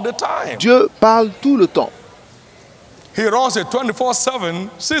 Dieu parle tout le temps. Il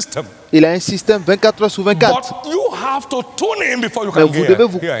a un système 24 heures sur 24. Mais vous devez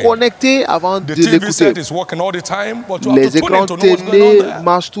vous connecter avant de l'écouter. Les écrans télé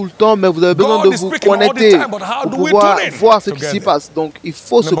marchent tout le temps, mais vous avez besoin de vous connecter pour pouvoir voir ce qui s'y passe. Donc, il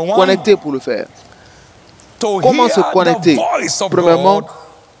faut se connecter pour le faire. Comment se connecter? Premièrement,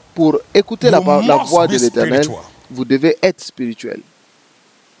 pour écouter la voix de l'Éternel, vous devez être spirituel.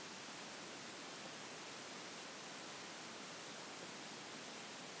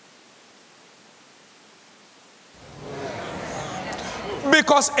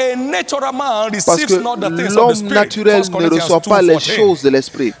 Parce que l'homme naturel ne reçoit pas les choses de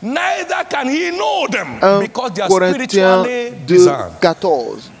l'esprit. 1 Corinthiens 2,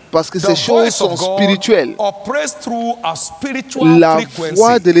 14. Parce que ces choses sont spirituelles. La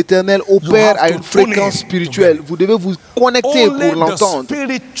voix de l'Éternel opère à une fréquence spirituelle. Vous devez vous connecter pour l'entendre.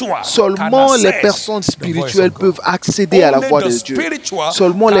 Seulement les personnes spirituelles peuvent accéder à la voix de Dieu.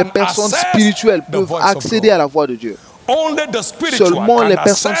 Seulement les personnes spirituelles peuvent accéder à la voix de Dieu. Seulement les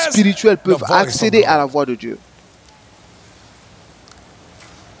personnes spirituelles peuvent accéder à la voix de Dieu.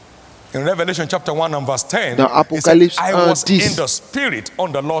 Dans Apocalypse 1, 10, il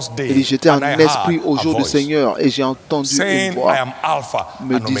dit, j'étais en esprit au jour du Seigneur et j'ai entendu une voix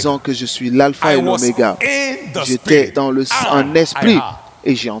me disant que je suis l'alpha et l'oméga. J'étais en esprit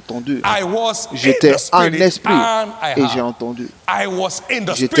et j'ai entendu. J'étais en esprit et j'ai entendu.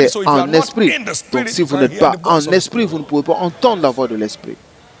 J'étais en esprit. Donc si vous n'êtes pas en esprit, vous ne pouvez pas entendre la voix de l'esprit.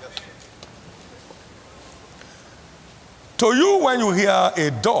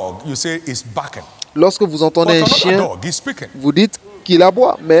 Lorsque vous entendez un chien, vous dites qu'il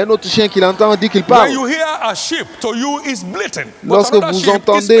aboie, mais un autre chien qui l'entend dit qu'il parle. Lorsque vous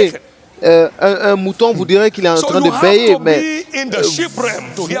entendez un mouton, vous direz qu'il est en train de bêcher, mais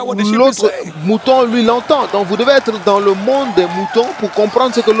l'autre mouton, lui, l'entend. Donc vous devez être dans le monde des moutons pour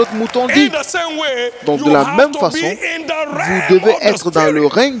comprendre ce que l'autre mouton dit. Donc de la même façon, vous devez être dans le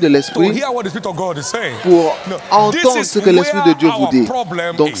règne de l'esprit pour entendre ce que l'esprit de Dieu vous dit.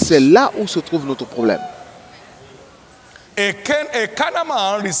 Donc c'est là où se trouve notre problème.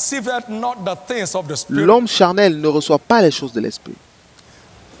 L'homme charnel ne reçoit pas les choses de l'esprit.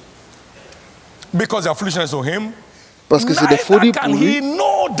 Parce que c'est des folies pour lui,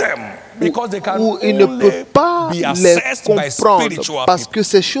 où il ne peut pas les comprendre. Parce que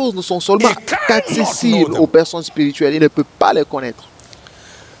ces choses ne sont seulement accessibles aux personnes spirituelles. Il ne peut pas les connaître.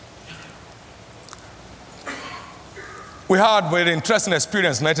 Nous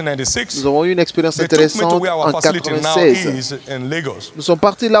avons eu une expérience intéressante en 1996. Nous sommes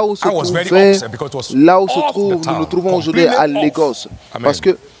partis là où nous nous trouvons aujourd'hui à Lagos. Parce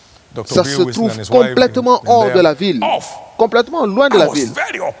que ça se trouve complètement hors de la ville, complètement loin de la ville.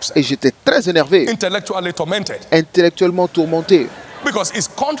 Et j'étais très énervé, intellectuellement tourmenté.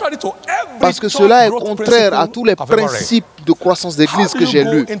 Parce que cela est contraire à tous les principes de croissance d'église que j'ai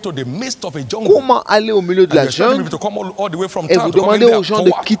lus. Comment aller au milieu de la jungle et vous demander aux gens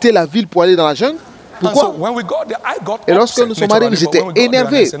de quitter la ville pour aller dans la jungle? Pourquoi? Et lorsque nous sommes arrivés, j'étais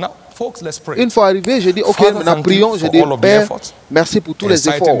énervé. Une fois arrivé, j'ai dit, ok, maintenant prions. J'ai dit, Père, merci pour tous les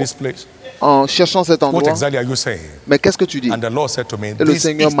efforts en cherchant cet endroit. Mais qu'est-ce que tu dis? Et le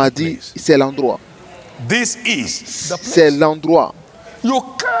Seigneur m'a dit, c'est l'endroit. C'est l'endroit.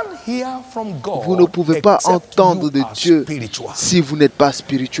 Vous ne pouvez pas entendre de Dieu si vous n'êtes pas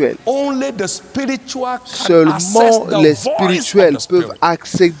spirituel. Seulement les spirituels peuvent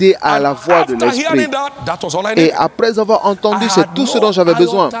accéder à la voix de l'esprit. Et après avoir entendu, c'est tout ce dont j'avais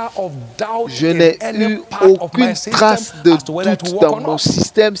besoin. Je n'ai eu aucune trace de doute dans mon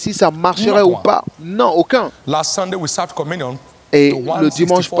système si ça marcherait ou pas. Non, aucun. Et le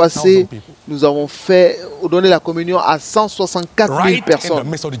dimanche passé, nous avons donné la communion à 164 000 personnes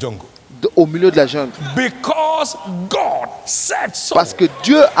au milieu de la jungle. Parce que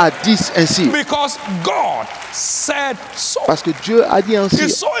Dieu a dit ainsi. Parce que Dieu a dit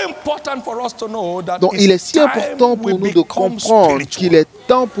ainsi. Donc il est si important pour nous de comprendre qu'il est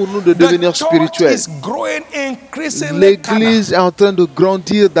temps pour nous de devenir spirituels. L'Église est en train de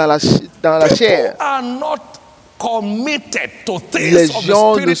grandir dans la chair. Les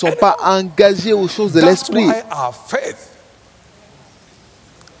gens ne sont pas engagés aux choses de l'esprit.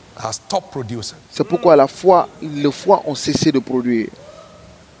 C'est pourquoi la foi ont cessé de produire.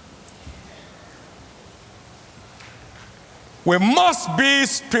 Nous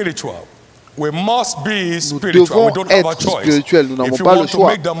devons être spirituels. Nous n'avons pas le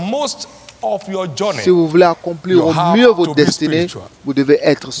choix. Si vous voulez accomplir au mieux votre destinée, vous devez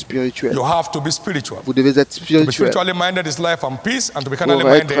être spirituel. Vous devez être spirituel.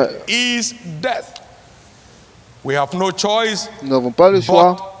 Nous n'avons pas le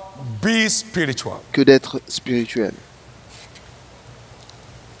choix que d'être spirituel.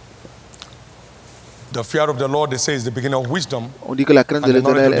 On dit que la crainte de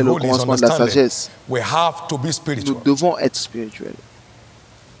l'Éternel est le commencement de la sagesse. Nous devons être spirituels.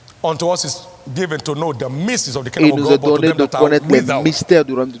 Et il nous est donné de connaître les mystères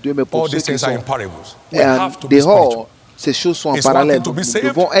du royaume de Dieu, mais pour ceux qui sont dehors, ces choses sont en parallèle. Nous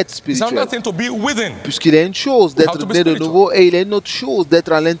devons être spirituels. Puisqu'il y a une chose d'être né de nouveau et il y a une autre chose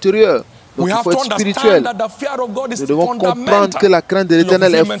d'être à l'intérieur. Donc il faut être spirituel. Nous devons comprendre que la crainte de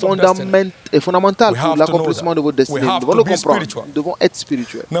l'Éternel est fondamentale pour l'accomplissement de votre destinée. Nous devons le comprendre. Nous devons être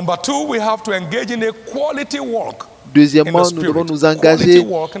spirituels. Deuxièmement, nous devons nous engager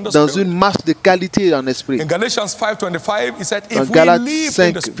dans une marche de qualité en esprit. Dans Galates 5:25, Galates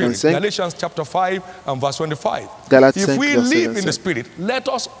 5, verset 25.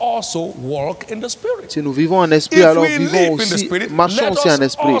 Si nous vivons en esprit, alors vivons aussi, marchons aussi en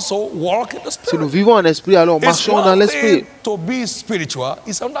esprit. Si nous vivons en esprit, alors marchons dans l'esprit.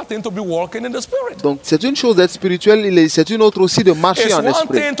 Donc c'est une chose d'être spirituel, c'est une autre aussi de marcher en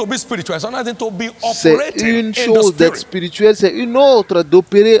esprit. C'est une chose d'être spirituel, c'est une autre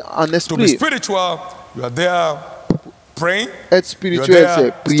d'opérer en esprit. Être spirituel,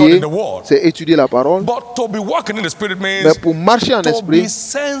 c'est prier, c'est étudier la parole. Mais pour marcher en esprit,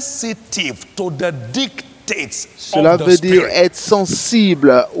 cela veut dire être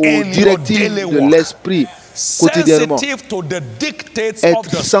sensible aux directives de l'esprit quotidiennement.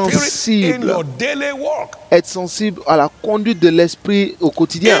 Être sensible à la conduite de l'esprit au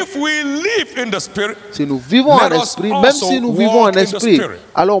quotidien. Si nous vivons en esprit, même si nous vivons en esprit,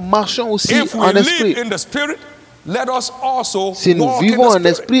 alors marchons aussi en esprit. Si nous vivons en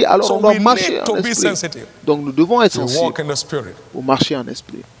esprit, alors on doit marcher en esprit. Donc nous devons être sensibles pour marcher en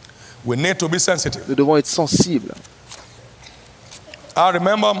esprit. Nous devons être sensibles.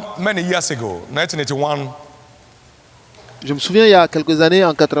 Je me souviens, il y a quelques années,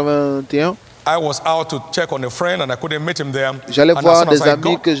 en 81, j'allais voir des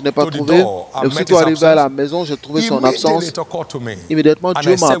amis que je n'ai pas trouvés. Et aussitôt arrivé à la maison, j'ai trouvé son absence. Immédiatement,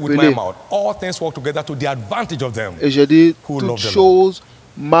 Dieu m'a appelé. Et j'ai dit, toutes choses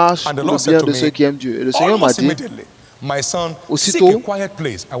marchent pour le bien de ceux qui aiment Dieu. Et le Seigneur m'a dit, aussitôt, il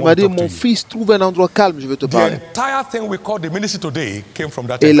m'a dit, mon fils, trouve un endroit calme, je veux te parler.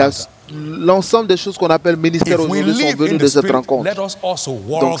 Et l'ensemble des choses qu'on appelle ministère aujourd'hui sont venues de cette rencontre.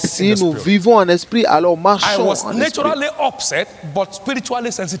 Donc si nous vivons en esprit, alors marchons en esprit.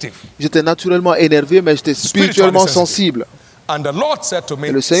 J'étais naturellement énervé, mais j'étais spirituellement sensible.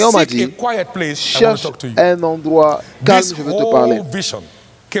 Et le Seigneur m'a dit, cherche un endroit calme, je veux te parler.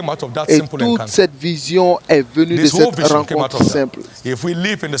 Et toute cette vision est venue de cette rencontre simple. Si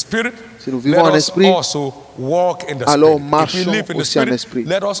nous vivons en esprit, alors marchons aussi en esprit.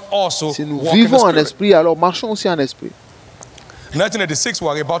 Si nous vivons en esprit, alors marchons aussi en esprit. En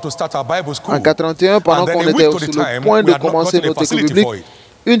 1981, pendant qu'on était sur le point de commencer notre école biblique,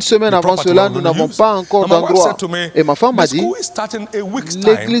 une semaine avant cela, nous n'avons pas encore d'endroit. Et ma femme m'a dit,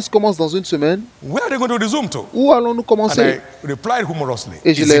 l'église commence dans une semaine. Où allons-nous commencer?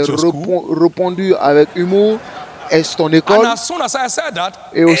 Et je l'ai répondu avec humour. Est-ce ton école?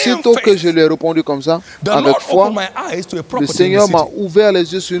 Et aussitôt que je lui ai répondu comme ça, avec foi, le Seigneur m'a ouvert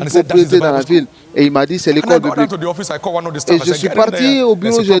les yeux sur une propriété dans la ville. Et il m'a dit, c'est l'école biblique. Et je suis parti au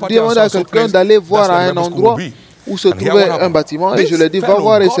bureau, j'ai demandé à quelqu'un d'aller voir à un endroit où se trouvait un bâtiment, et je lui ai dit, va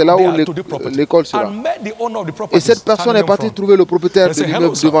voir, et c'est là où l'école sera. Et cette personne est partie trouver le propriétaire de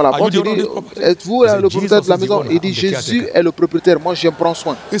l'immeuble devant la porte. Il dit, êtes-vous le propriétaire de la maison? Il dit, Jésus est le propriétaire, moi j'en prends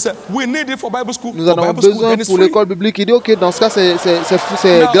soin. Nous en avons besoin pour l'école biblique. Il dit, ok, dans ce cas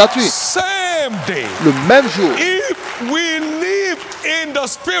c'est gratuit. Le même jour,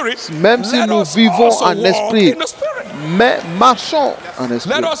 même si nous vivons en esprit, mais marchons en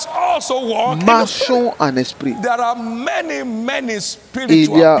esprit. Marchons en esprit.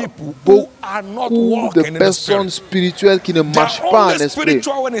 Il y a beaucoup de personnes spirituelles qui ne marchent pas en esprit.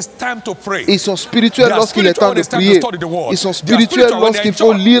 Ils sont spirituels lorsqu'il est temps de prier. Ils sont spirituels lorsqu'il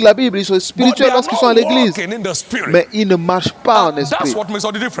faut lire la Bible. Ils sont spirituels lorsqu'ils sont à l'église. Mais ils ne marchent pas en esprit.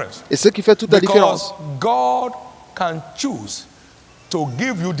 Et ce qui fait toute la différence. God can choose to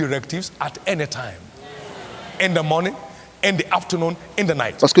give you directives at any time. In the morning, in the afternoon, in the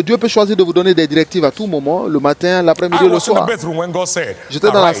night. Parce que Dieu peut choisir de vous donner des directives à tout moment, le matin, l'après-midi, le soir.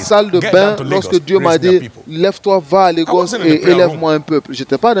 J'étais dans la salle de bain lorsque Dieu m'a dit, lève-toi, va à Lagos et élève-moi un peuple. Je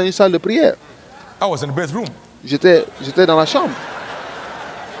n'étais pas dans une salle de prière. J'étais dans la chambre,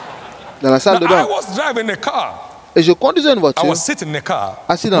 dans la salle de bain. Et je conduisais une voiture,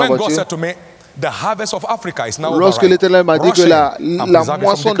 assis dans la voiture. Lorsque l'Éternel m'a dit que la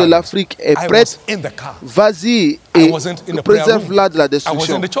moisson de l'Afrique est prête, vas-y et préserve-la de la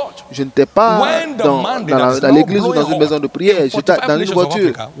destruction. Je n'étais pas dans l'église ou dans une maison de prière, j'étais dans une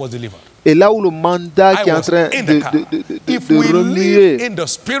voiture. Et là où le mandat qui est en train de remuer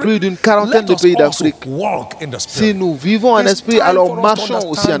plus d'une quarantaine de pays d'Afrique, si nous vivons en esprit, alors marchons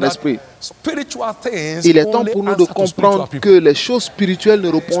aussi en esprit. Il est temps pour nous de comprendre que les choses spirituelles ne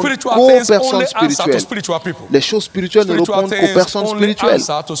répondent qu'aux personnes spirituelles. Les choses spirituelles ne répondent qu'aux personnes spirituelles.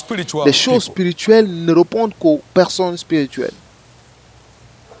 Les choses spirituelles ne répondent qu'aux personnes spirituelles.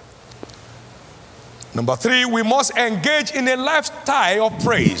 Number 3, we must engage in a lifestyle of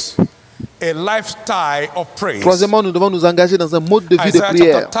praise. A lifestyle of praise. Troisièmement, nous devons nous engager dans un mode de vie de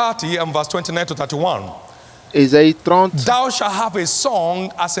prière. Isaiah 30 and verse 29 to 31. Ésaïe 30, Thou shalt have a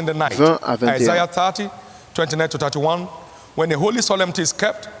song as in the night. 20 à 21. Isaiah 30, 29 to 31. When the holy solemnity is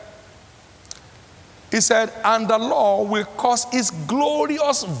kept, he said, and the Lord will cause his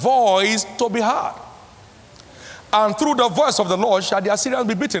glorious voice to be heard. And through the voice of the Lord shall the Assyrians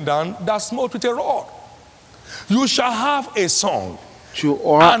be beaten down that smote with a rod. You shall have a song. Tu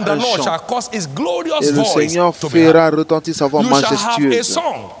auras And the un Lord chant. shall cause his glorious Et le voice Seigneur to be heard. fera retentir sa voix You shall have a majestueuse.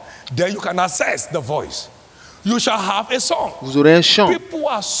 song. Then you can assess the voice. You shall have a song. Vous aurez un chant. People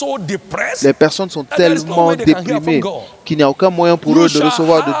are so depressed. Les personnes sont tellement déprimées qu'il n'y a aucun moyen pour eux de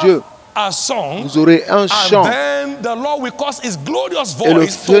recevoir de Dieu. Vous aurez un chant. Et le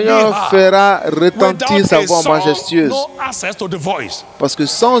Seigneur fera retentir sa voix majestueuse. Parce que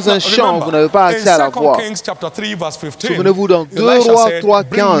sans un chant, vous n'avez pas accès à la voix. Souvenez-vous, dans 2 Rois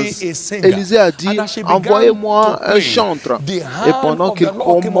 3:15, Élisée a dit, envoyez-moi un chantre. Et pendant qu'il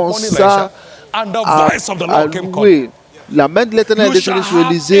commença à louer, la main de l'Éternel est descendue sur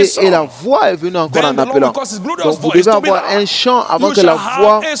Élisée et la voix est venue encore en appelant. Donc vous devez avoir un chant avant que la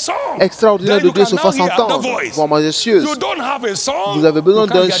voix extraordinaire de Dieu se fasse entendre, voix majestueuse. Vous avez besoin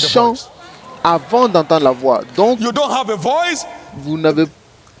d'un chant avant d'entendre la voix. Donc vous n'avez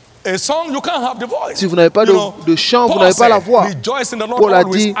si vous n'avez pas de chant, vous n'avez pas la voix. Paul a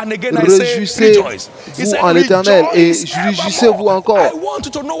dit, réjouissez-vous en l'Éternel et réjouissez-vous encore. Et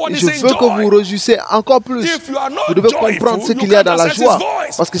je veux que vous réjouissez encore plus. Vous devez comprendre ce qu'il y a dans la joie.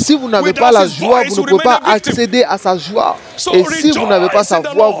 Parce que si vous n'avez pas la joie, vous ne pouvez pas accéder à sa joie. Et si vous n'avez pas sa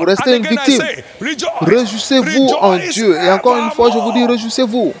voix, vous restez une victime. Réjouissez-vous en Dieu. Et encore une fois, je vous dis,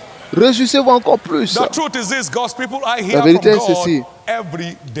 réjouissez-vous. Réjouissez-vous encore plus. La vérité est ceci.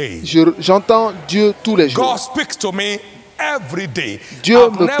 J'entends Dieu tous les jours. Dieu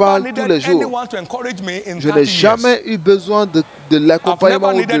me parle tous les jours. Je n'ai jamais eu besoin de l'accompagnement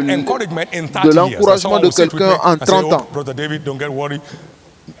ou de l'encouragement de quelqu'un en 30 ans.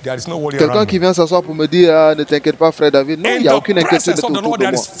 Quelqu'un qui vient s'asseoir pour me dire ne t'inquiète pas frère David. Non, il n'y a aucune inquiétude autour de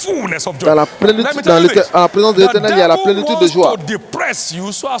moi. Dans la présence de l'Éternel, il y a la plénitude de joie.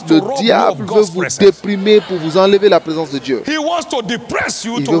 Le diable veut vous déprimer pour vous enlever la présence de Dieu. Il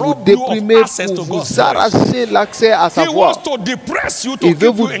veut vous déprimer pour vous arracher l'accès à sa voix. Il veut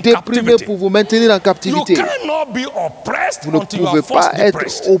vous déprimer pour vous maintenir en captivité. Vous ne pouvez pas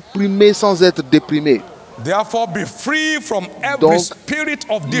être opprimé sans être déprimé. Donc,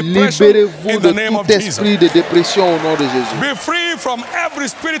 libérez-vous de tout esprit de dépression au nom de Jésus.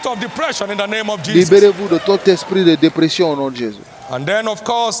 Libérez-vous de tout esprit de dépression au nom de Jésus.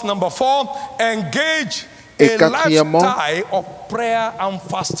 Et quatrièmement,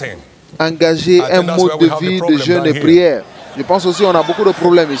 engagez un mode de vie de jeûne et prière. Je pense aussi qu'on a beaucoup de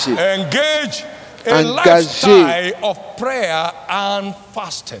problèmes ici. Engagez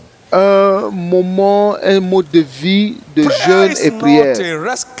un moment, un mode de vie de jeûne et prière.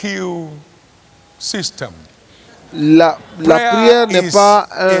 La prière n'est pas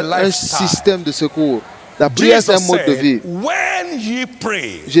un système de secours. La prière, c'est un mode de vie.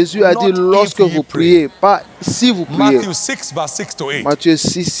 Jésus a dit lorsque vous priez, pas si vous priez. Matthieu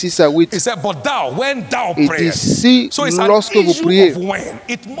 6, 6 à 8. Il dit si lorsque vous priez.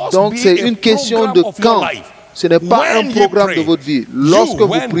 Donc c'est une question de quand. Ce n'est pas un programme de votre vie. Lorsque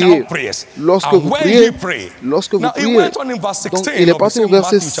vous priez, lorsque vous priez, lorsque vous priez. Donc, il est passé au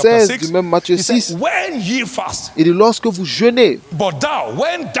verset 16 du même Matthieu 6. Il dit lorsque vous jeûnez. Donc,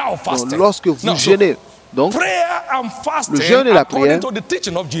 lorsque vous jeûnez. Donc, le jeûne et la prière,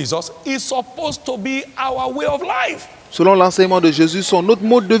 selon l'enseignement de Jésus, sont notre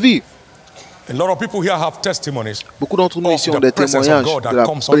mode de vie. Beaucoup d'entre nous ici ont des témoignages de la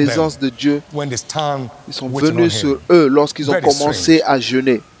présence de Dieu. Ils sont venus sur eux lorsqu'ils ont commencé à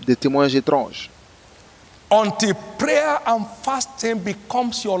jeûner. Des témoignages étranges. Tant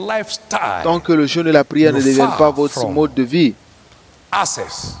que le jeûne et la prière ne deviennent pas votre mode de vie,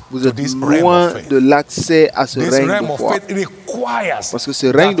 vous êtes loin de l'accès à ce règne de foi. Parce que ce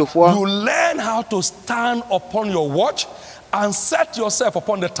règne de foi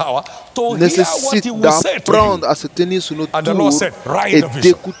nécessite d'apprendre à se tenir sur notre tour et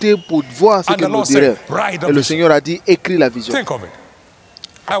d'écouter pour voir ce qu'il nous dirait. Et le Seigneur a dit, écris la vision.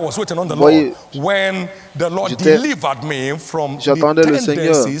 Voyez, j'attendais le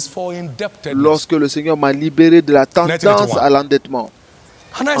Seigneur lorsque le Seigneur m'a libéré de la tendance à l'endettement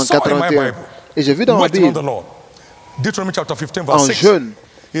en 81. Et j'ai vu dans la Bible, en jeûne,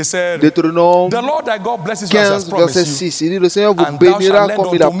 Deutéronome 15, verset 6, il dit, le Seigneur vous bénira comme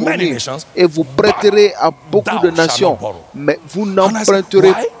il a promis et vous prêterez à beaucoup de nations, mais vous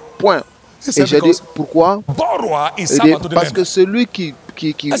n'emprunterez point. Et j'ai dit, pourquoi? Il dit, parce que celui qui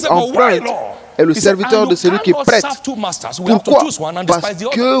emprunte est le serviteur de celui qui prête. Pourquoi? Parce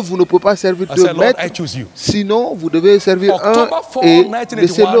que vous ne pouvez pas servir deux maîtres, sinon vous devez servir un et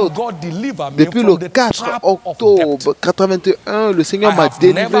laisser l'autre. Depuis le 4 octobre 81, le Seigneur m'a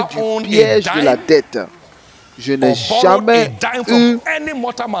délivré du piège de la dette. Je n'ai jamais eu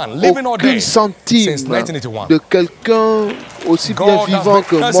aucun centime de quelqu'un aussi bien vivant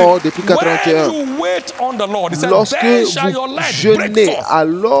que mort depuis 1981. Lorsque vous jeûnez,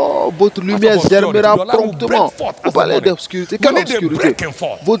 alors votre lumière germera promptement. Vous parlez d'obscurité. Quelle obscurité?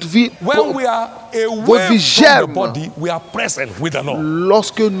 Votre vie germe.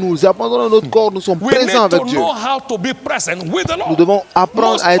 Lorsque nous abandonnons notre corps, nous sommes présents avec Dieu. Nous devons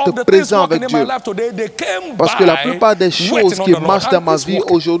apprendre à être présents avec Dieu. Parce que la plupart des choses qui marchent dans ma vie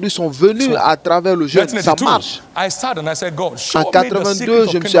aujourd'hui sont venues à travers le jeûne. Ça marche. En 82,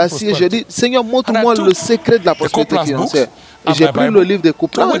 je me suis assis et j'ai dit, Seigneur, montre-moi le secret de la prospérité financière. Et j'ai pris le livre des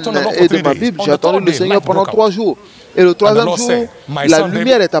couplins et de ma Bible. J'ai attendu le Seigneur pendant 3 jours. Et le 3e jour, la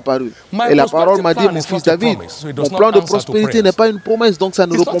lumière est apparue. Et la parole m'a dit, mon fils David, mon plan de prospérité n'est pas une promesse, donc ça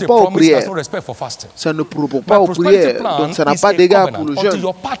ne répond pas aux prières. Ça ne répond pas aux prières, donc ça n'a pas d'égard pour le jeûne.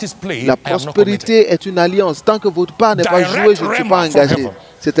 La prospérité est une alliance. Tant que votre part n'est pas jouée, je ne suis pas engagé.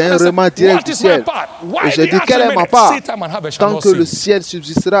 C'est un remas direct du ciel. Et j'ai dit, quelle est ma part? Tant que le ciel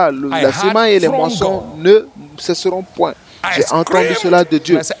subsistera, la semaille et les moissons ne cesseront point. J'ai entendu cela de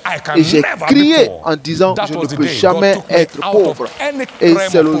Dieu et j'ai crié en disant, je ne peux jamais être pauvre. Et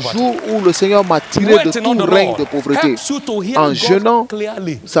c'est le jour où le Seigneur m'a tiré de tout règne de pauvreté. En jeûnant,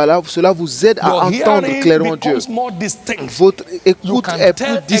 cela vous aide à entendre clairement Dieu. Votre écoute est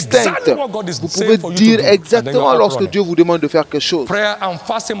plus distincte. Vous pouvez dire exactement lorsque Dieu vous demande de faire quelque chose.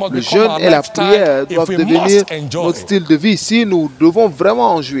 Le jeûne et la prière doivent devenir notre style de vie si nous devons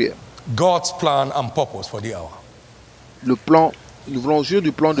vraiment en jouir. Le plan, nous voulons jouir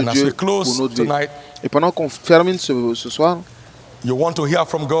du plan de Dieu pour notre vie. Et pendant qu'on termine ce soir, vous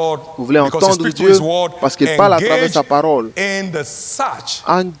voulez entendre Dieu parce qu'il parle à travers sa parole.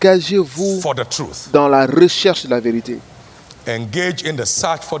 Engagez-vous dans la recherche de la vérité.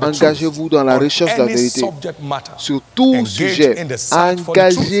 Engagez-vous dans la recherche de la vérité. Sur tout sujet,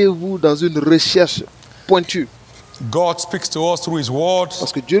 engagez-vous dans une recherche pointue. Parce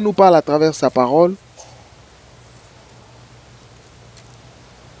que Dieu nous parle à travers sa parole.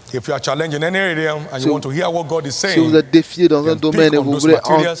 Si vous êtes défié dans un domaine et vous voulez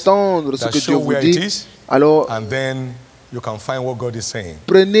entendre ce que Dieu vous dit, alors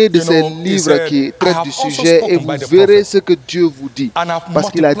prenez de ces livres qui traitent du sujet et vous verrez ce que Dieu vous dit.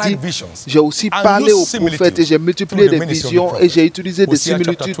 Parce qu'il a dit, j'ai aussi parlé aux prophètes et j'ai multiplié des visions et j'ai utilisé des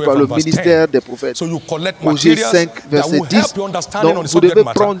similitudes par le ministère des prophètes. Osée 5, verset 10. Donc vous devez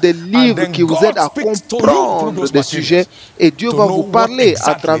prendre des livres qui vous aident à comprendre des sujets et Dieu va vous parler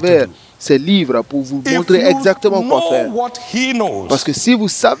à travers ces livres pour vous montrer exactement quoi faire. Parce que si vous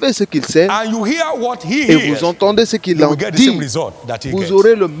savez ce qu'il sait et vous entendez ce qu'il en dit, vous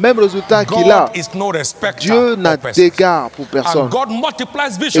aurez le même résultat qu'il a. Dieu n'a d'égard pour personne.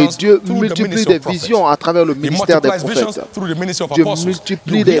 Et Dieu multiplie des visions à travers le ministère des prophètes. Dieu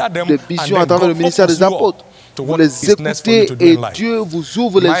multiplie des visions à travers le ministère des apôtres. Vous les écoutez et Dieu vous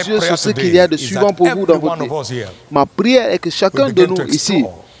ouvre les yeux sur ce qu'il y a de suivant pour vous dans votre vie. Ma prière est que chacun de nous ici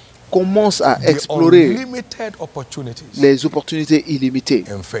commence à explorer les opportunités illimitées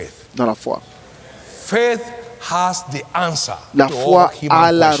dans la foi. La foi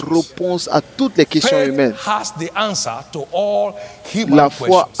a la réponse à toutes les questions humaines. La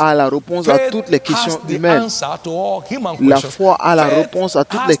foi a la réponse à toutes les questions humaines. La foi a la réponse à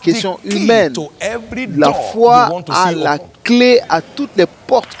toutes les questions humaines. La foi a la clé à toutes les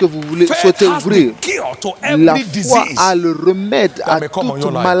portes que vous souhaitez ouvrir. La foi a le remède à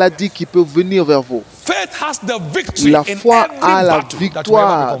toute maladie qui peut venir vers vous. La foi a la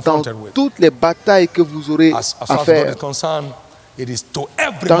victoire dans toutes les batailles que vous aurez à faire.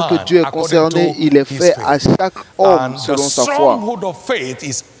 Tant que Dieu est concerné, il est fait à chaque homme selon sa foi.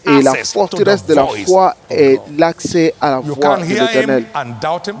 Et la forteresse de la foi est l'accès à la foi de l'Éternel.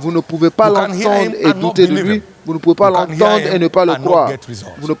 Vous ne pouvez pas l'entendre et douter de lui. Vous ne pouvez pas l'entendre et ne pas le croire.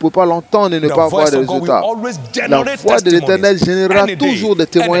 Vous ne pouvez pas l'entendre et ne pas avoir de résultats. La foi de l'Éternel générera toujours des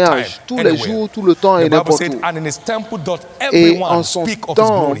témoignages, tous les jours, tout le temps et n'importe où. Et en son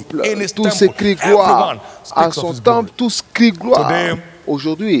temple, tout s'écrit gloire. À son temple, tout s'écrit gloire.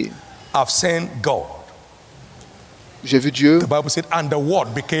 Aujourd'hui, j'ai vu Dieu.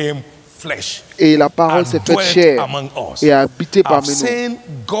 Et la parole s'est faite chair et a habité parmi nous.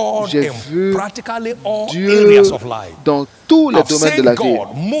 J'ai vu Dieu dans tous les domaines de la vie.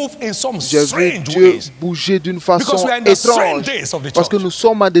 J'ai vu Dieu bouger d'une façon étrange. Parce que nous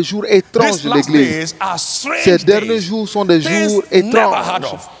sommes à des jours étranges de l'Église. Ces derniers jours sont des jours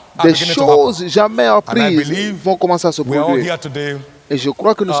étranges. Des choses jamais apprises vont commencer à se produire. Et je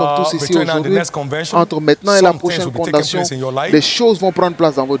crois que nous sommes tous ici aujourd'hui. Entre maintenant et la prochaine convention, des choses vont prendre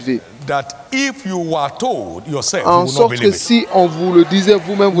place dans votre vie. En sorte que si on vous le disait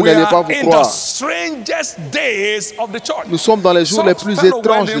vous-même, vous n'alliez pas vous croire. Nous sommes dans les jours les plus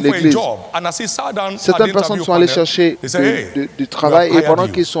étranges de l'Église. Certaines personnes sont allées chercher du travail et pendant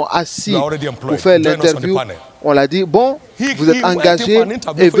qu'ils sont assis pour faire l'interview, on l'a dit, bon, vous êtes engagés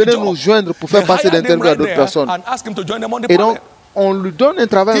et venez nous joindre pour faire passer l'interview à d'autres personnes. Et donc, on lui donne un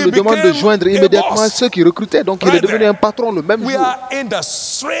travail, on lui demande de joindre immédiatement ceux qui recrutaient. Donc, il est devenu un patron le même jour.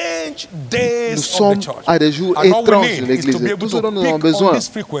 Nous sommes à des jours étranges de l'Église. Tout ce dont nous avons besoin,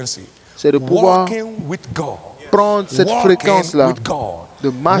 c'est de pouvoir prendre cette fréquence-là, de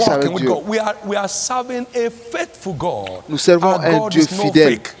marche avec Dieu. Nous servons un Dieu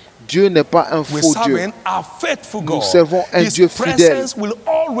fidèle. Dieu n'est pas un faux Dieu. Nous servons un Dieu fidèle.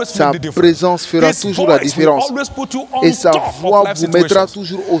 Sa présence fera toujours la différence. Et sa voix vous mettra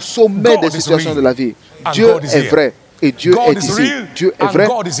toujours au sommet des situations de la vie. Dieu est vrai. Et Dieu est ici. Dieu est vrai.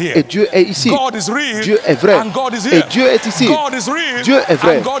 Et Dieu est ici. Dieu est vrai. Et Dieu est ici. Dieu est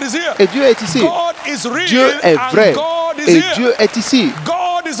vrai. Et Dieu est ici. Dieu est vrai. Et Dieu est ici.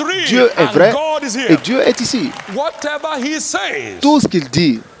 Dieu est vrai. Et Dieu est ici. Tout ce qu'il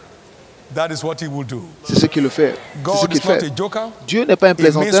dit, c'est ce qu'il fait. Dieu n'est pas un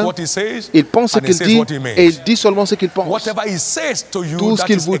plaisantin. Il pense ce qu'il dit et il dit seulement ce qu'il pense. Tout ce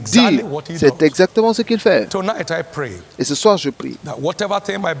qu'il vous dit, c'est exactement ce qu'il fait. Et ce soir, je prie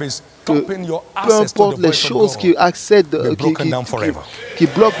que peu importe les choses qui accèdent, qui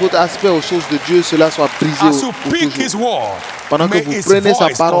bloquent votre aspect aux choses de Dieu, cela soit brisé pour toujours. Pendant que vous prenez sa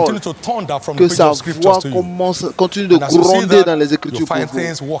parole, que sa voix continue de gronder dans les Écritures pour vous.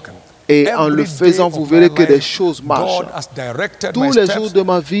 Et en le faisant, vous verrez que des choses marchent. Tous les jours de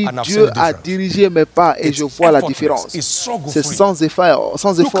ma vie, Dieu a dirigé mes pas et je vois la différence. C'est sans effort,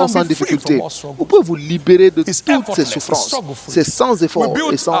 sans difficulté. Vous pouvez vous libérer de toutes ces souffrances. C'est sans effort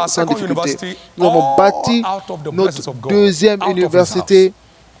et sans difficulté. Nous avons bâti notre deuxième université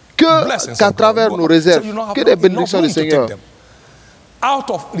qu'à travers nos réserves, que des bénédictions du Seigneur.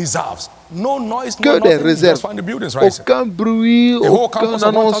 Que des réserves, aucun bruit, aucune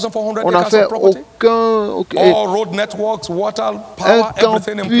annonce, on n'a fait un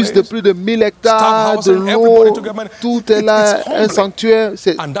campus de plus de 1000 hectares, de l'eau, tout est là, un sanctuaire.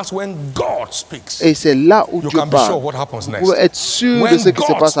 Et c'est là où Dieu parle. Vous pouvez être sûr de ce qui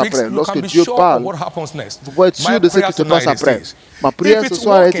se passe après. Lorsque Dieu parle, vous pouvez être sûr de ce qui se passe après. Ma prière ce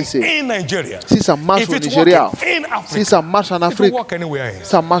soir est ici. Si ça marche au Nigeria, si ça marche en Afrique,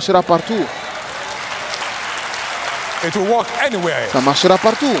 ça marchera partout. Ça marchera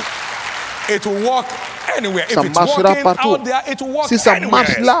partout. Ça marchera partout. Si ça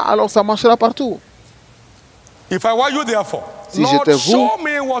marche là, alors ça marchera partout. Si j'étais vous,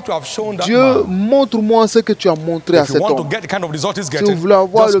 Dieu, montre-moi ce que tu as montré à cet homme. Si vous voulez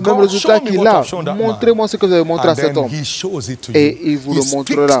avoir le même résultat qu'il a, montrez-moi ce que vous avez montré à cet homme. Et il vous le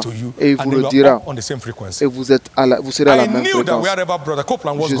montrera. Et il vous le dira. Et vous serez à la même fréquence.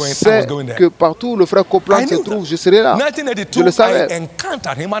 Je sais que partout où le frère Copeland se trouve, je serai là. Je le savais.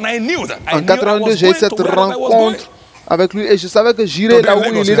 En 82, j'ai eu cette rencontre avec lui et je savais que j'irais là où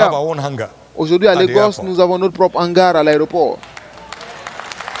il est là. Aujourd'hui, à Lagos, nous avons notre propre hangar à l'aéroport.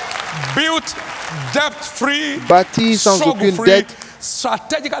 Bâti sans aucune dette,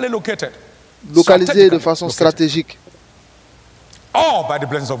 localisé de façon stratégique.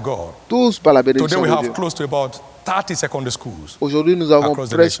 Tous par la bénédiction de Dieu. Aujourd'hui, nous avons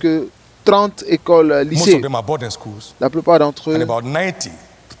presque 30 écoles lycées. La plupart d'entre eux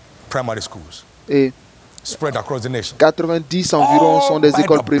et 90 environ sont des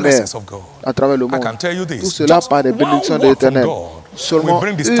écoles primaires à travers le monde. Tout cela par des bénédictions de l'Éternel. Seulement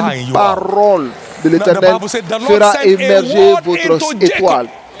une parole de l'Éternel fera émerger votre étoile.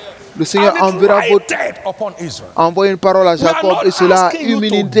 Le Seigneur envoie une parole à Jacob et cela a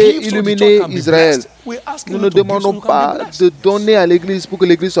illuminé Israël. Nous ne demandons pas de donner à l'Église pour que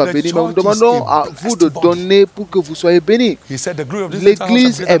l'Église soit bénie, mais nous demandons à vous de donner pour que vous soyez bénis.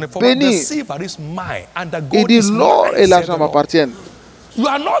 L'Église est bénie. Il dit l'or et l'argent m'appartiennent.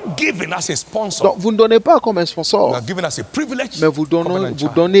 Donc, vous ne donnez pas comme un sponsor, mais vous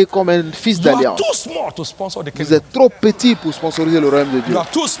donnez comme un fils d'alliance. Vous êtes trop petit pour sponsoriser le royaume de Dieu.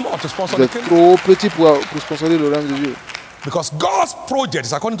 Vous êtes trop petit pour sponsoriser le royaume de Dieu.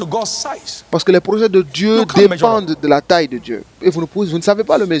 Parce que les projets de Dieu dépendent de la taille de Dieu. Et vous ne savez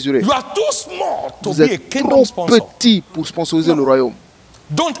pas le mesurer. Vous êtes trop petit pour sponsoriser le royaume.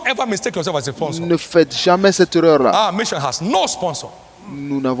 Ne faites jamais cette erreur-là.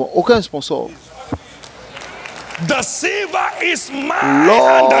 Nous n'avons aucun sponsor.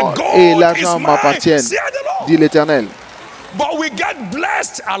 L'or et l'argent m'appartiennent, dit l'Éternel.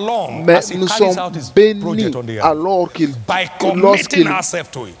 Mais nous sommes bénis alors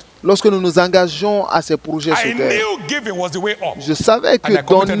lorsque nous nous engageons à ces projets sur terre. Je savais que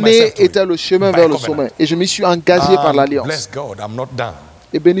donner était le chemin vers le sommet et je m'y suis engagé par l'alliance.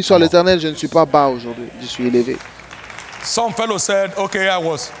 Et béni soit l'Éternel, je ne suis pas bas aujourd'hui, je suis élevé. Certains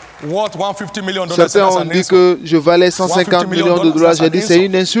ont dit que je valais 150 millions de dollars. J'ai dit c'est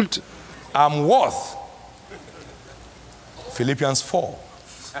une insulte. Philippians 4,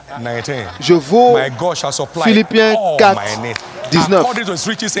 19. Je vaux Philippiens 4, 19.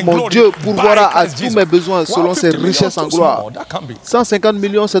 Mon Dieu pourvoira à tous mes besoins selon ses richesses en gloire. 150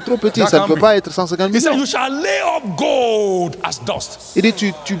 millions, c'est trop petit, ça ne peut pas être 150 millions. Il dit,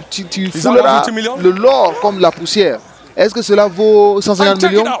 tu fouleras l'or comme la poussière. Est-ce que cela vaut 150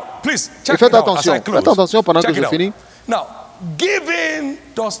 millions? Et faites attention pendant que je finis. Giving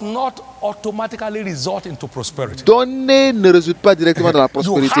does not automatically result into prosperity. Donner ne résulte pas directement dans la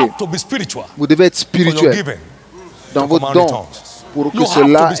prospérité. You have to be spiritual. Vous devez être spirituel dans votre don pour que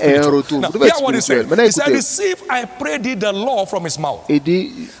cela ait un retour. Vous devez être spirituel. Maintenant, écoutez. Il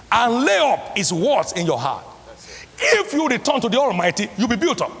dit, and lay up his words in your heart. If you return to the Almighty, you'll be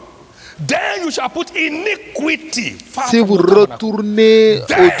built up. Then you shall put iniquity far si vous retournez au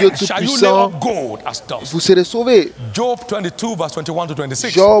Dieu Tout-Puissant, vous serez sauvés. Job 22, verse 21 to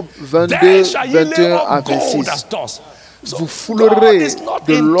 26. Job 22, 21 à 26. Vous foulerez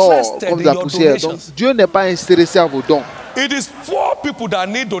de l'or comme de la poussière. Donc Dieu n'est pas intéressé à vos dons.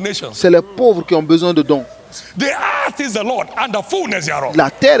 C'est les pauvres qui ont besoin de dons. La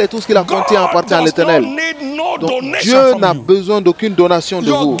terre et tout ce qui la contient appartient à l'Éternel. Donc Dieu n'a besoin d'aucune donation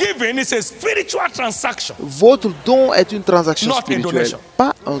de vous. Votre don est une transaction spirituelle,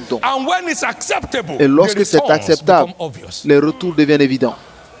 pas un don. Et lorsque c'est acceptable, les retours deviennent évidents.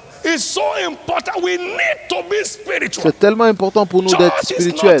 C'est tellement important pour nous d'être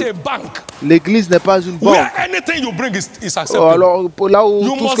spirituels. L'église n'est pas une banque. Alors là où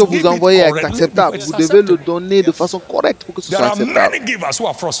tout ce que vous envoyez est acceptable, vous devez le donner de façon correcte pour que ce soit acceptable.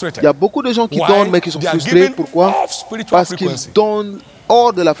 Il y a beaucoup de gens qui donnent mais qui sont frustrés. Pourquoi? Parce qu'ils donnent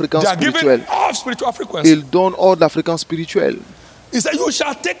hors de la fréquence spirituelle. Ils donnent hors de la fréquence spirituelle. Et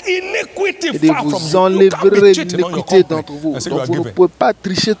vous enlèverez l'iniquité d'entre vous. Donc vous ne pouvez pas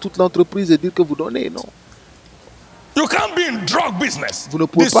tricher toute l'entreprise et dire que vous donnez, non. Vous ne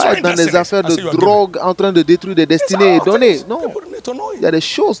pouvez pas être dans des affaires de drogue en train de détruire des destinées et donner, non. Il y a des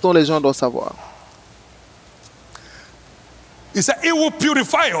choses dont les gens doivent savoir. Il nous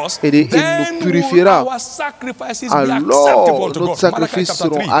purifiera. Alors, nos sacrifices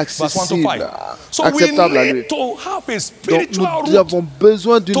seront accessibles, acceptables à lui. Donc, nous avons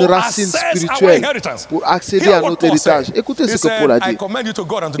besoin d'une racine spirituelle pour accéder à notre héritage. Écoutez ce que Paul a dit.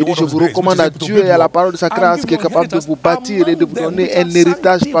 Il dit, je vous recommande à Dieu et à la parole de sa grâce qui est capable de vous bâtir et de vous donner un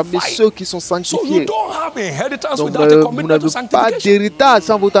héritage parmi ceux qui sont sanctifiés. Donc, vous n'avez pas d'héritage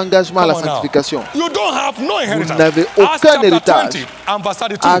sans votre engagement à la sanctification. Vous n'avez aucun héritage. Acte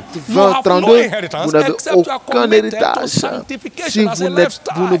 20, 32, vous n'avez aucun héritage si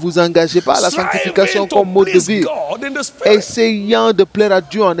vous ne vous engagez pas à la sanctification comme mode de vie, essayant de plaire à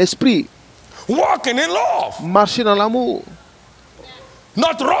Dieu en esprit, marcher dans l'amour,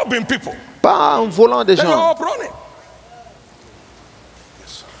 pas en volant des gens.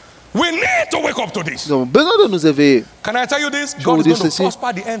 Nous avons besoin de nous éveiller. Je vous dis ceci.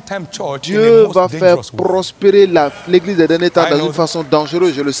 Dieu va faire prospérer l'église des derniers temps dans une façon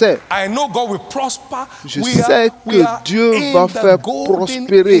dangereuse, je le sais. Je sais que Dieu va faire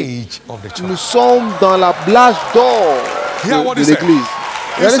prospérer. Nous sommes dans l'âge d'or de l'église.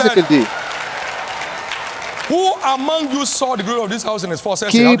 Regardez ce qu'elle dit.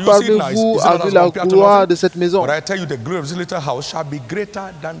 Qui parmi vous a vu la gloire de cette maison?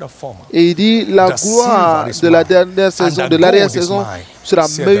 Et il dit, la gloire de la dernière saison, de l'arrière-saison, sera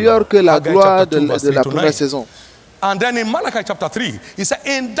meilleure que la gloire de la première saison. Dans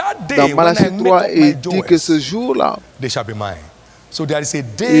Malachie 3, il dit que ce jour-là,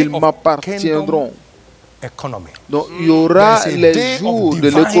 ils m'appartiendront. Donc il y aura les jours de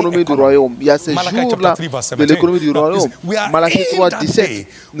l'économie du royaume. Il y a ces jours-là de l'économie du royaume. Malachie 3, 17.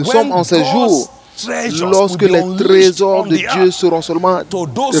 Nous sommes en ces jours lorsque les trésors de Dieu seront seulement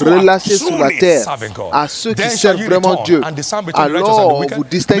relâchés sur la terre à ceux qui servent vraiment Dieu. Alors vous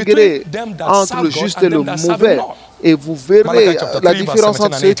distinguerez entre le juste et le mauvais. Et vous verrez la différence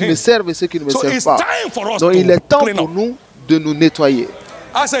entre ceux qui me servent et ceux qui ne me servent pas. Donc il est temps pour nous de nous nettoyer.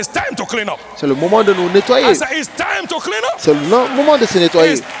 I say it's time to clean up. C'est le moment de nous nettoyer. I say it's time to clean up. C'est le moment de se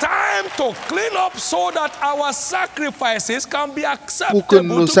nettoyer. It's time to clean up so that our sacrifices can be acceptable pour que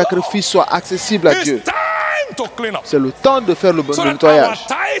nos sacrifices soient accessibles à Dieu. C'est le temps de faire le bon nettoyage.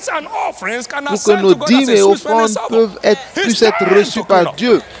 Pour que nos dîmes et offrandes puissent être reçues par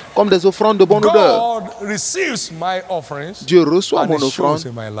Dieu comme des offrandes de bonne odeur. Dieu reçoit mon offrande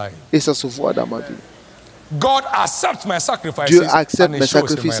et ça se voit dans ma vie. Dieu accepte mes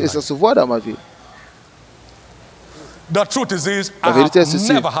sacrifices et ça se voit dans ma vie. La vérité est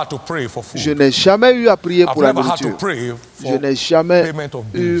ceci. Je n'ai jamais eu à prier pour la nourriture. Je n'ai jamais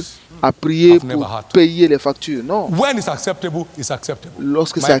eu à prier pour payer les factures. Non.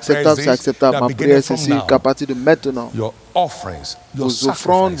 Lorsque c'est acceptable, c'est acceptable. Ma prière, c'est ici qu'à partir de maintenant, vos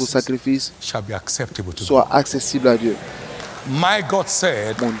offrandes, vos sacrifices soient accessibles à Dieu. Mon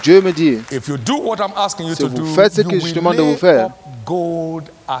Dieu me dit, si vous faites ce que je demande de vous faire,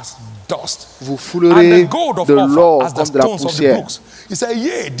 vous foulerez de l'or comme de la poussière. He said,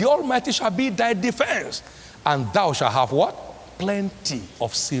 yea, the Almighty shall be thy defense, and thou shalt have what? Plenty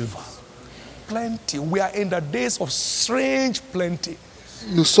of silver. Plenty. We are in the days of strange plenty.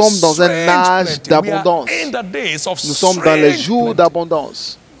 Nous sommes dans un âge d'abondance. Nous sommes dans les jours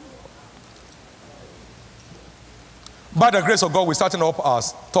d'abondance. By the grace of God, we're starting up our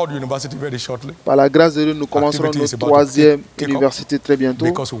third university very shortly. Par la grâce de Dieu, nous commencerons notre troisième université très bientôt.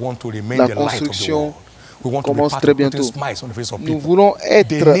 La construction commence très bientôt. Nous voulons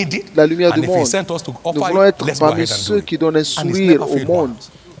être la lumière du monde. Nous voulons être parmi ceux qui donnent un sourire au monde.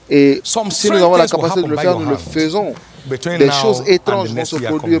 Et si nous avons la capacité de le faire, nous le faisons. Des choses étranges vont se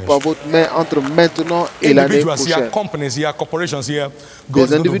produire par votre main entre maintenant et l'année prochaine.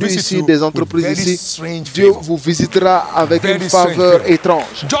 Des individus ici, des entreprises ici, Dieu vous visitera avec une faveur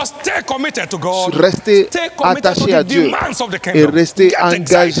étrange. Restez attachés à Dieu et restez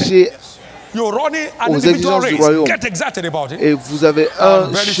engagés aux exigences du royaume. Et vous avez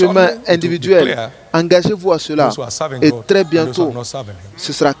un chemin individuel. Engagez-vous à cela. Et très bientôt,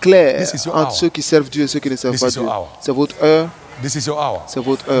 ce sera clair entre ceux qui servent Dieu et ceux qui ne servent pas Dieu. C'est votre heure. C'est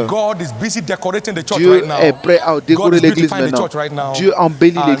votre heure. Dieu est prêt à décorer l'église maintenant. Dieu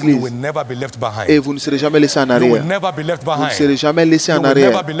embellit l'église. Et vous ne serez jamais laissés en arrière. Vous ne serez jamais laissés en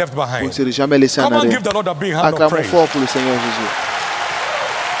arrière. Vous ne serez jamais laissés en arrière. Acclamons fort pour le Seigneur Jésus.